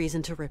no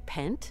reason to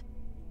repent.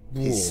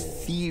 His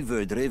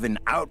fever-driven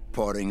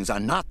outpourings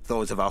are not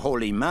those of a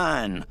holy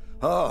man.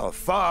 Oh,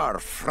 far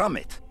from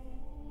it.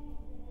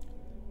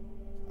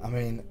 I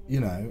mean,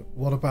 you know,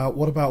 what about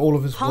all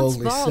of his Hans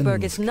worldly sins?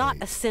 Voralberg is not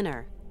a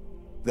sinner.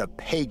 The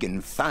pagan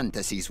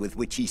fantasies with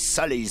which he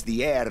sullies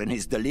the air in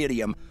his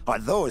delirium are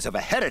those of a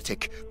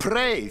heretic.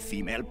 Pray,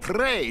 female,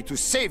 pray to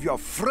save your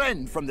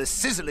friend from the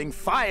sizzling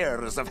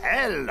fires of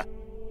hell.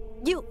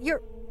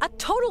 You're a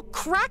total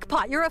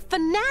crackpot. You're a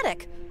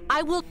fanatic.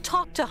 I will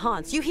talk to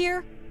Hans. You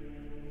hear?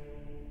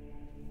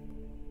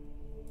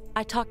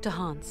 I talked to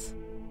Hans.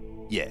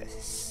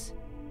 Yes.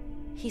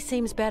 He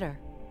seems better.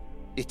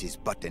 It is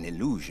but an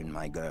illusion,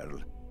 my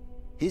girl.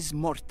 His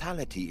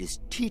mortality is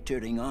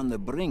teetering on the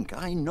brink.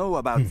 I know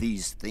about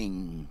these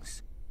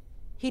things.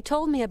 He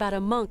told me about a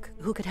monk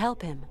who could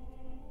help him.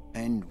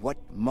 And what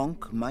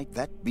monk might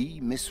that be,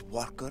 Miss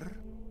Walker?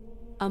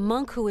 A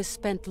monk who has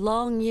spent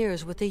long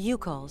years with the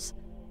Yukols,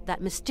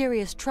 that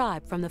mysterious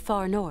tribe from the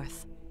far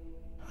north.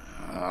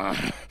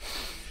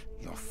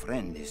 Your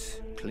friend is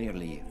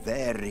clearly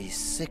very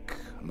sick,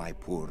 my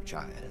poor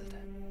child.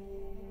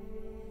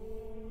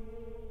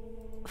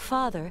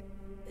 Father,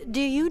 do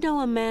you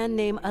know a man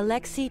named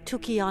Alexei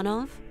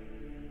Tukianov?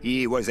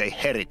 He was a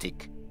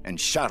heretic and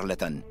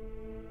charlatan.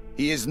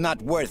 He is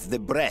not worth the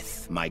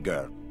breath, my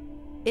girl.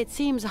 It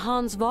seems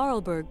Hans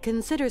Voralberg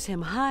considers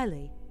him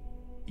highly.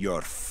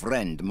 Your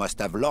friend must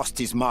have lost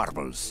his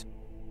marbles.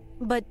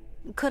 But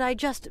could I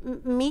just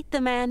meet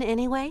the man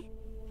anyway?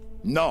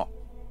 No.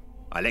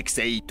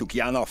 Alexei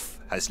Tukianov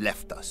has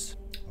left us.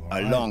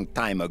 Right. A long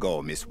time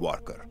ago, Miss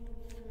Walker.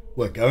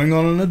 We're going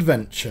on an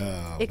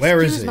adventure.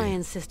 Where is he? Excuse my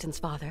insistence,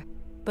 Father,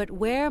 but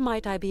where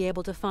might I be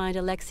able to find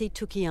Alexei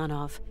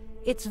Tukianov?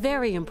 It's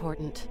very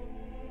important.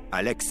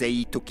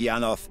 Alexei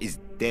Tukianov is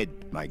dead,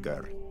 my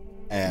girl.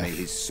 May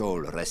his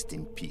soul rest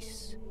in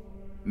peace.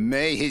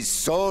 May his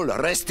soul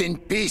rest in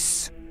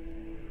peace!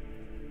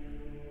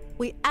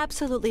 We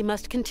absolutely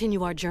must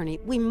continue our journey.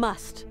 We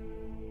must.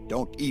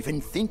 Don't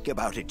even think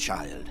about it,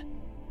 child.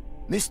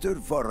 Mr.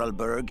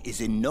 Voralberg is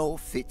in no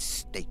fit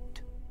state.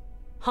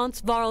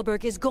 Hans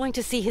Voralberg is going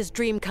to see his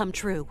dream come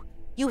true.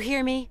 You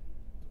hear me?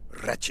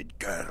 Wretched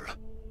girl.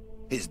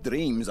 His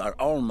dreams are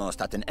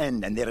almost at an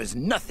end, and there is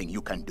nothing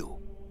you can do.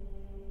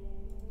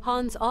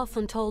 Hans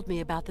often told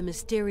me about the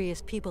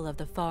mysterious people of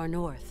the far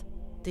north,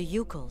 the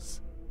Yukols.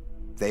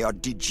 They are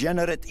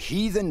degenerate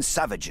heathen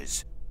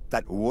savages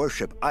that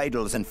worship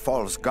idols and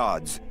false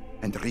gods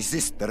and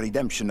resist the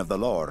redemption of the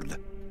Lord.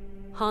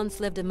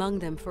 Hans lived among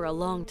them for a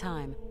long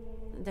time.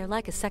 They're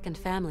like a second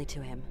family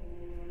to him.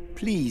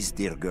 Please,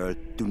 dear girl,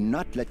 do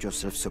not let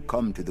yourself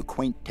succumb to the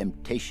quaint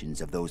temptations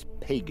of those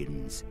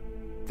pagans.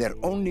 Their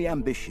only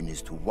ambition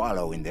is to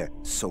wallow in their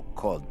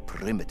so-called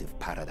primitive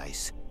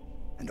paradise,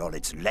 and all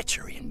its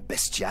lechery and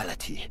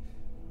bestiality.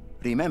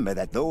 Remember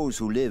that those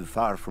who live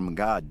far from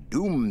God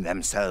doom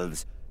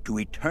themselves to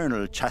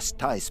eternal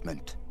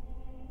chastisement.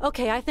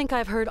 Okay, I think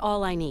I've heard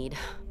all I need.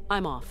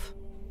 I'm off.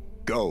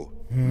 Go,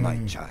 my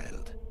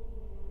child.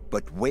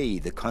 But weigh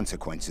the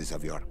consequences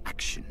of your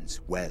actions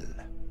well.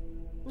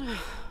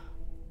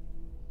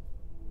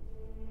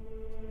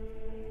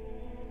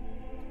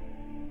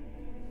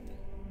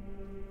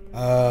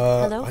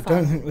 Hello, I Father.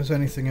 don't think there's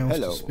anything else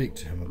Hello, to speak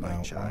to him my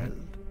about, child. right?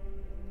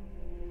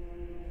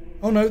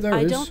 Oh no, there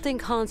I is. don't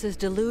think Hans is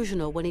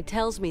delusional when he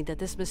tells me that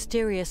this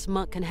mysterious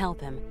monk can help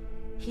him.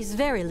 He's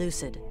very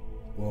lucid.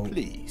 Well,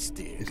 Please,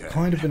 dear it's girl,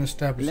 kind of been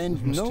established that lend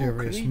the no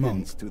mysterious credence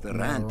monk to the is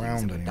not rantings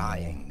around of a anymore.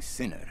 dying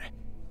sinner.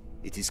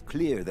 It is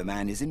clear the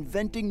man is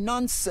inventing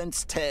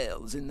nonsense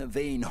tales in the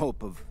vain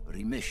hope of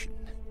remission.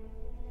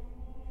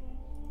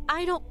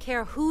 I don't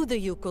care who the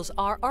Yukols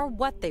are or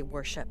what they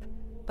worship,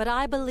 but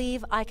I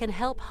believe I can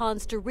help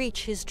Hans to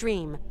reach his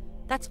dream.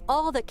 That's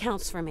all that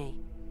counts for me.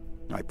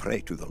 I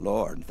pray to the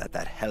Lord that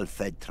that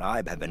hell-fed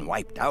tribe have been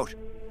wiped out.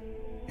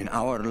 In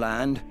our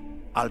land,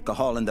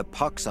 alcohol and the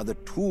pox are the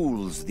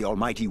tools the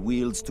Almighty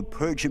wields to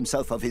purge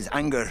himself of his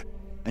anger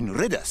and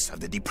rid us of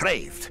the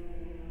depraved.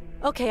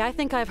 Okay, I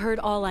think I've heard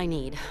all I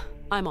need.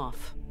 I'm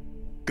off.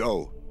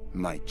 Go,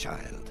 my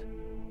child.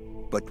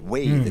 But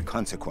weigh the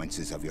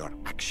consequences of your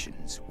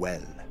actions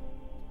well.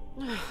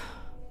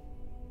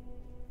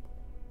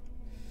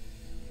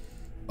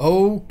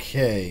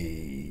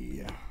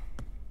 Okay.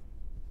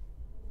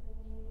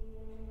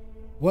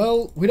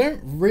 Well, we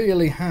don't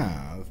really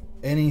have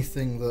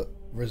anything that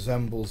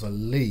resembles a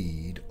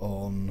lead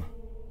on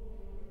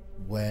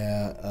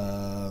where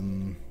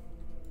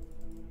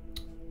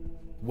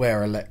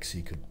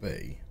Alexei could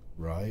be,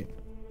 right?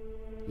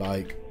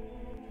 Like,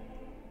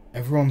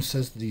 everyone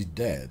says that he's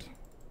dead.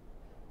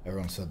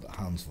 Everyone said that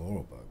Hans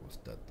Voralberg was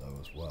dead, though,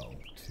 as well,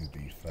 to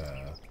be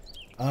fair.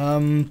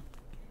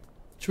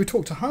 Should we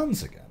talk to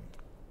Hans again?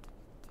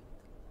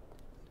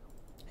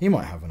 He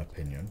might have an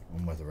opinion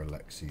on whether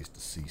Alexei is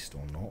deceased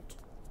or not.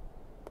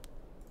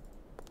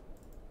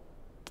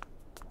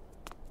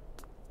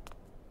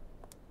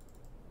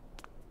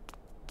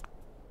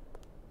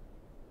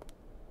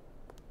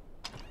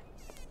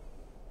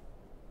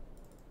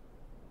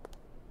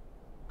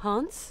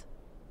 Hans?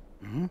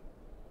 Hmm?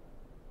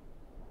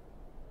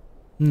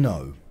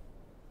 No.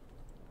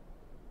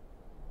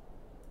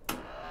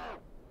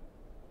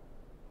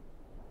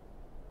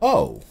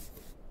 Oh.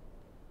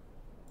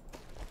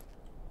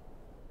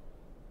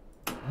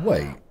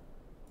 Wait.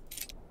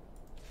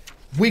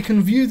 We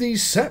can view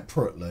these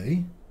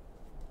separately.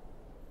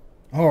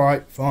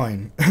 Alright,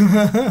 fine.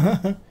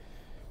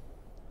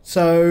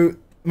 So,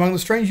 among the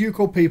strange you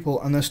call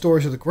people and their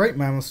stories of the great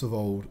mammoths of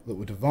old that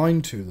were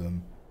divine to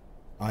them,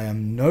 I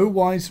am no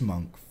wise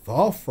monk,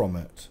 far from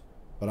it,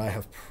 but I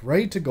have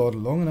prayed to God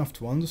long enough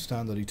to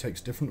understand that he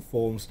takes different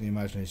forms in the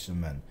imagination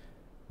of men.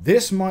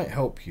 This might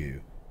help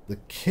you. The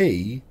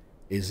key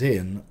is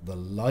in the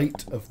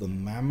light of the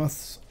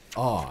mammoth's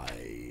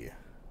eye.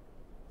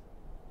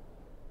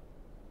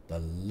 The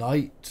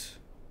light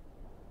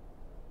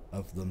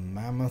of the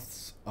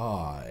mammoth's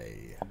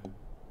eye.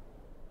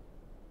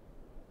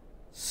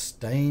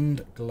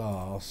 Stained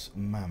glass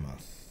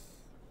mammoth.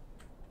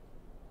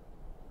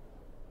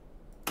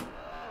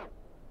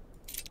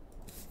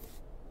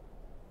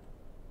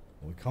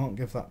 We can't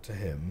give that to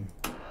him.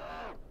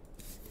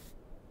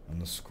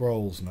 And the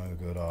scroll's no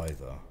good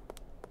either.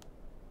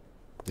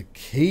 The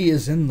key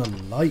is in the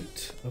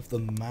light of the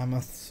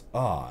mammoth's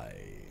eye.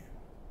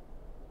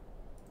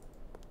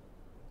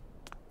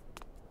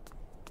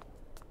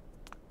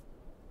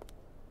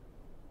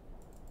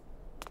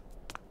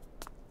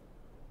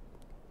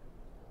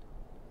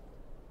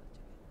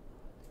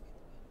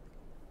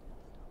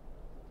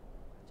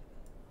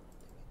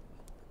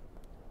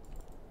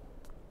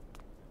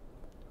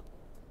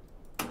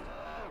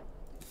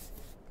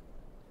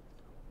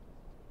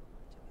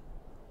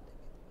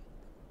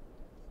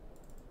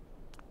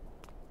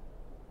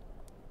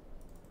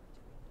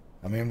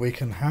 I mean, we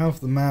can have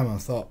the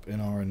mammoth up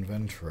in our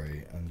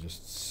inventory and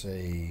just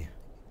see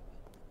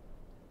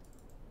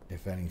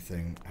if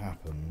anything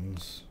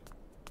happens.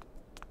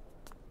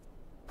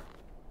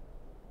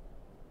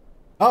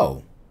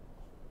 Oh!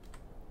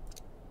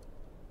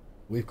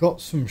 We've got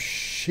some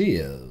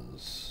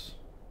shears.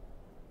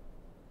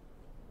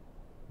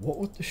 What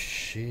would the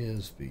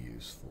shears be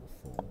useful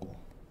for?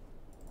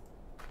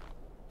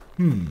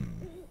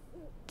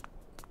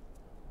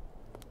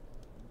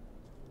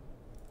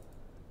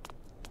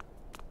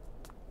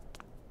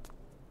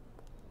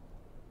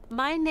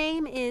 My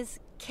name is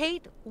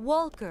Kate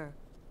Walker.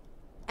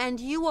 And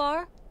you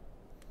are?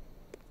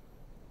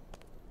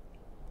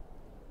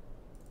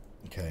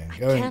 Okay, I'm I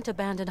going... can't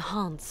abandon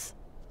Hans.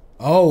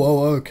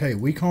 Oh, okay.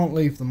 We can't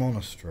leave the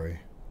monastery.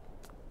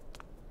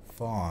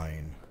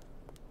 Fine.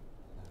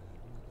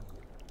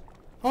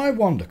 I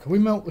wonder, can we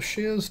melt the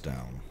shears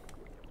down?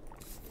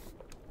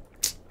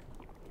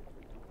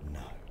 No.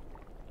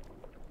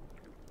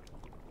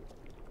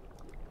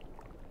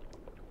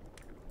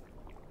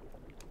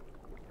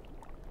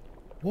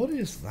 What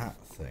is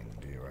that thing,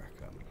 do you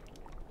reckon?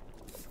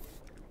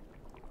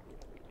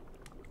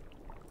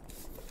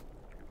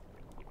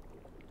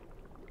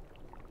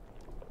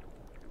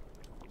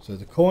 So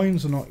the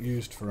coins are not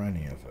used for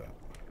any of it.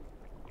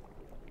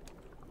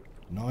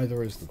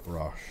 Neither is the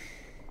brush.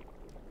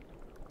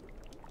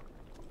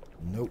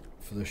 Nope,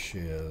 for the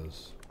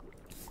shears.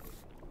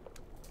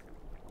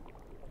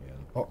 Yeah,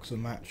 the box of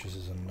matches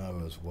is a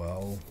no as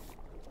well.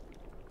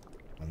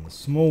 And the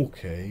small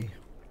key...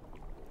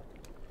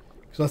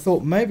 Because I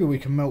thought maybe we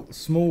can melt the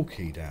small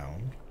key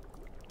down.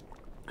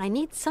 I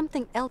need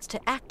something else to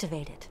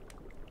activate it.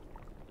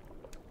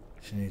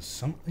 She needs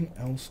something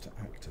else to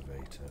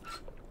activate it.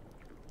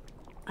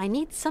 I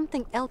need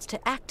something else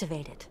to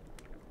activate it.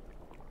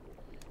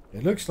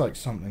 It looks like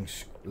something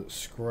that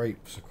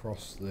scrapes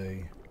across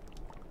the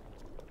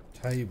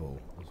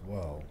table as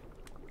well.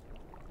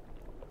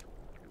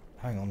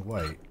 Hang on,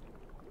 wait.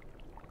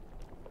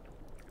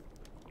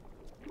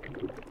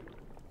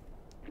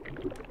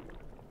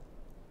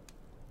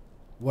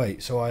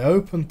 Wait, so I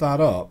opened that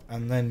up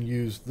and then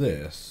used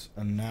this,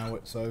 and now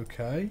it's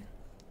okay?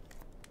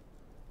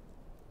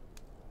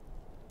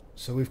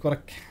 So we've got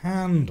a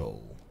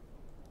candle.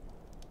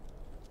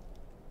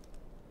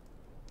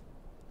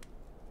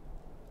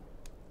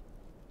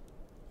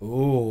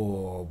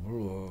 Oh,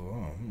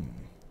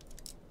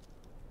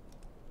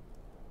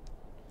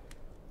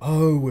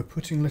 oh, we're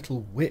putting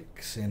little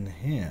wicks in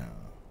here.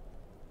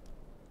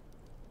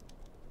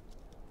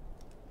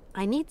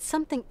 I need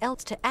something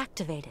else to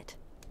activate it.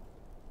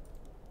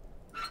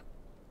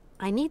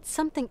 I need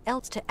something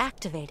else to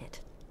activate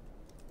it.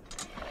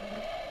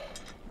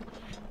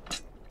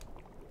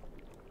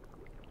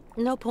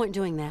 No point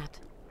doing that.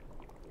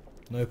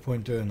 No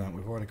point doing that.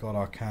 We've already got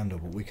our candle,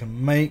 but we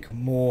can make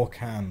more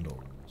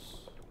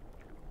candles.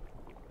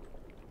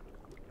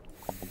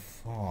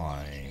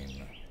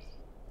 Fine.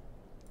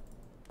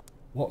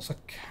 What's a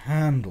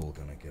candle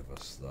going to give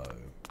us, though?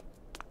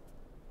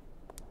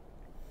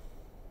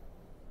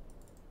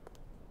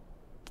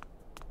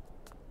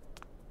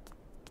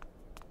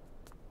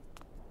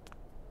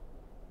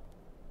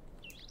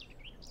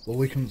 Well,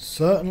 we can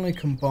certainly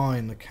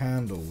combine the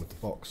candle with the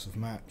box of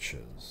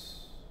matches.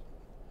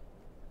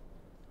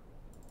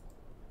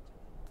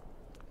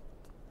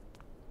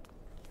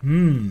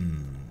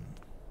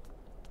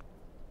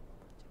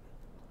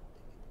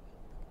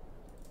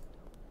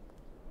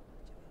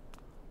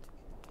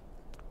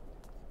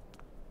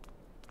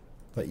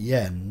 But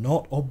yeah,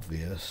 not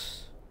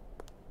obvious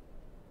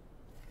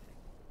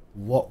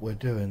what we're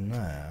doing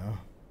there.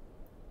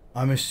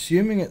 I'm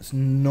assuming it's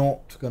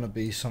not going to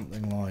be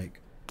something like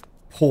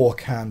pour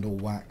candle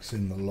wax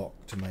in the lock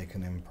to make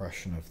an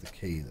impression of the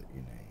key that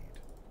you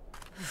need.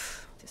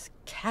 This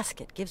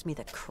casket gives me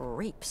the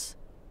creeps.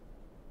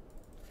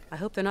 I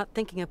hope they're not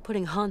thinking of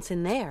putting Hans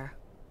in there.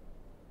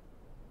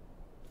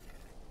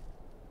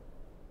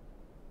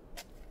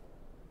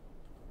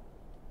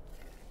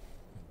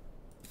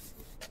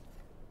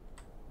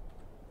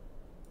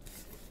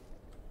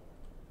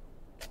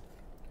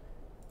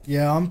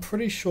 Yeah, I'm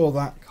pretty sure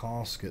that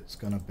casket's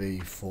going to be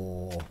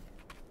for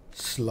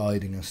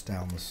sliding us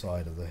down the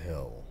side of the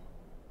hill.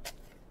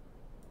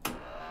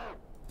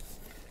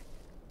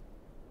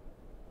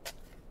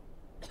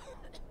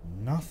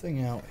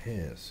 Nothing out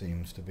here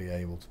seems to be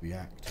able to be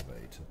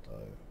activated,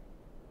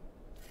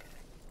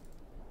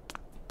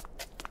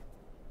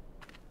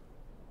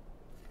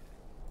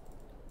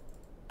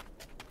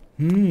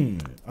 though.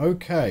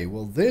 Okay,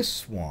 well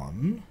this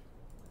one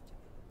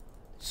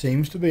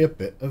seems to be a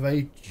bit of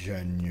a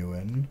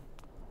genuine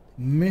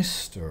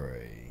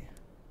mystery.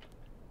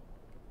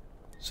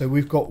 So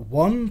we've got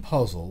one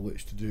puzzle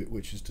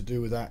which is to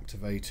do with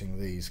activating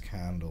these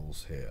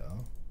candles here.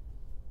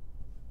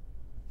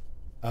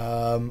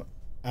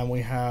 And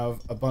we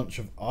have a bunch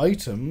of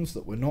items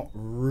that we're not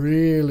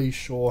really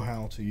sure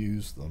how to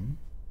use them.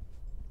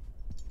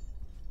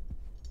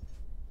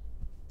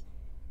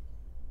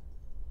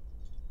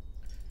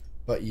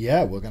 But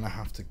yeah, we're going to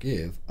have to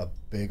give a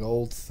big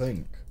old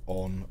think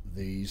on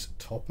these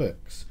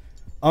topics.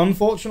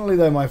 Unfortunately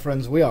though, my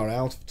friends, we are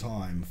out of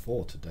time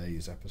for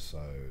today's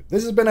episode.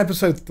 This has been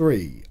episode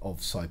 3 of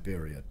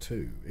Syberia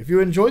 2. If you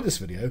enjoyed this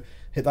video,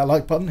 hit that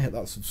like button, hit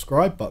that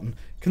subscribe button.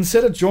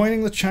 Consider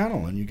joining the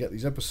channel and you get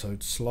these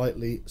episodes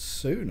slightly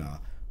sooner.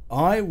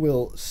 I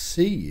will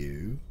see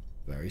you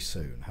very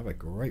soon. Have a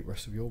great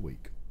rest of your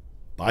week.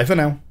 Bye for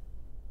now.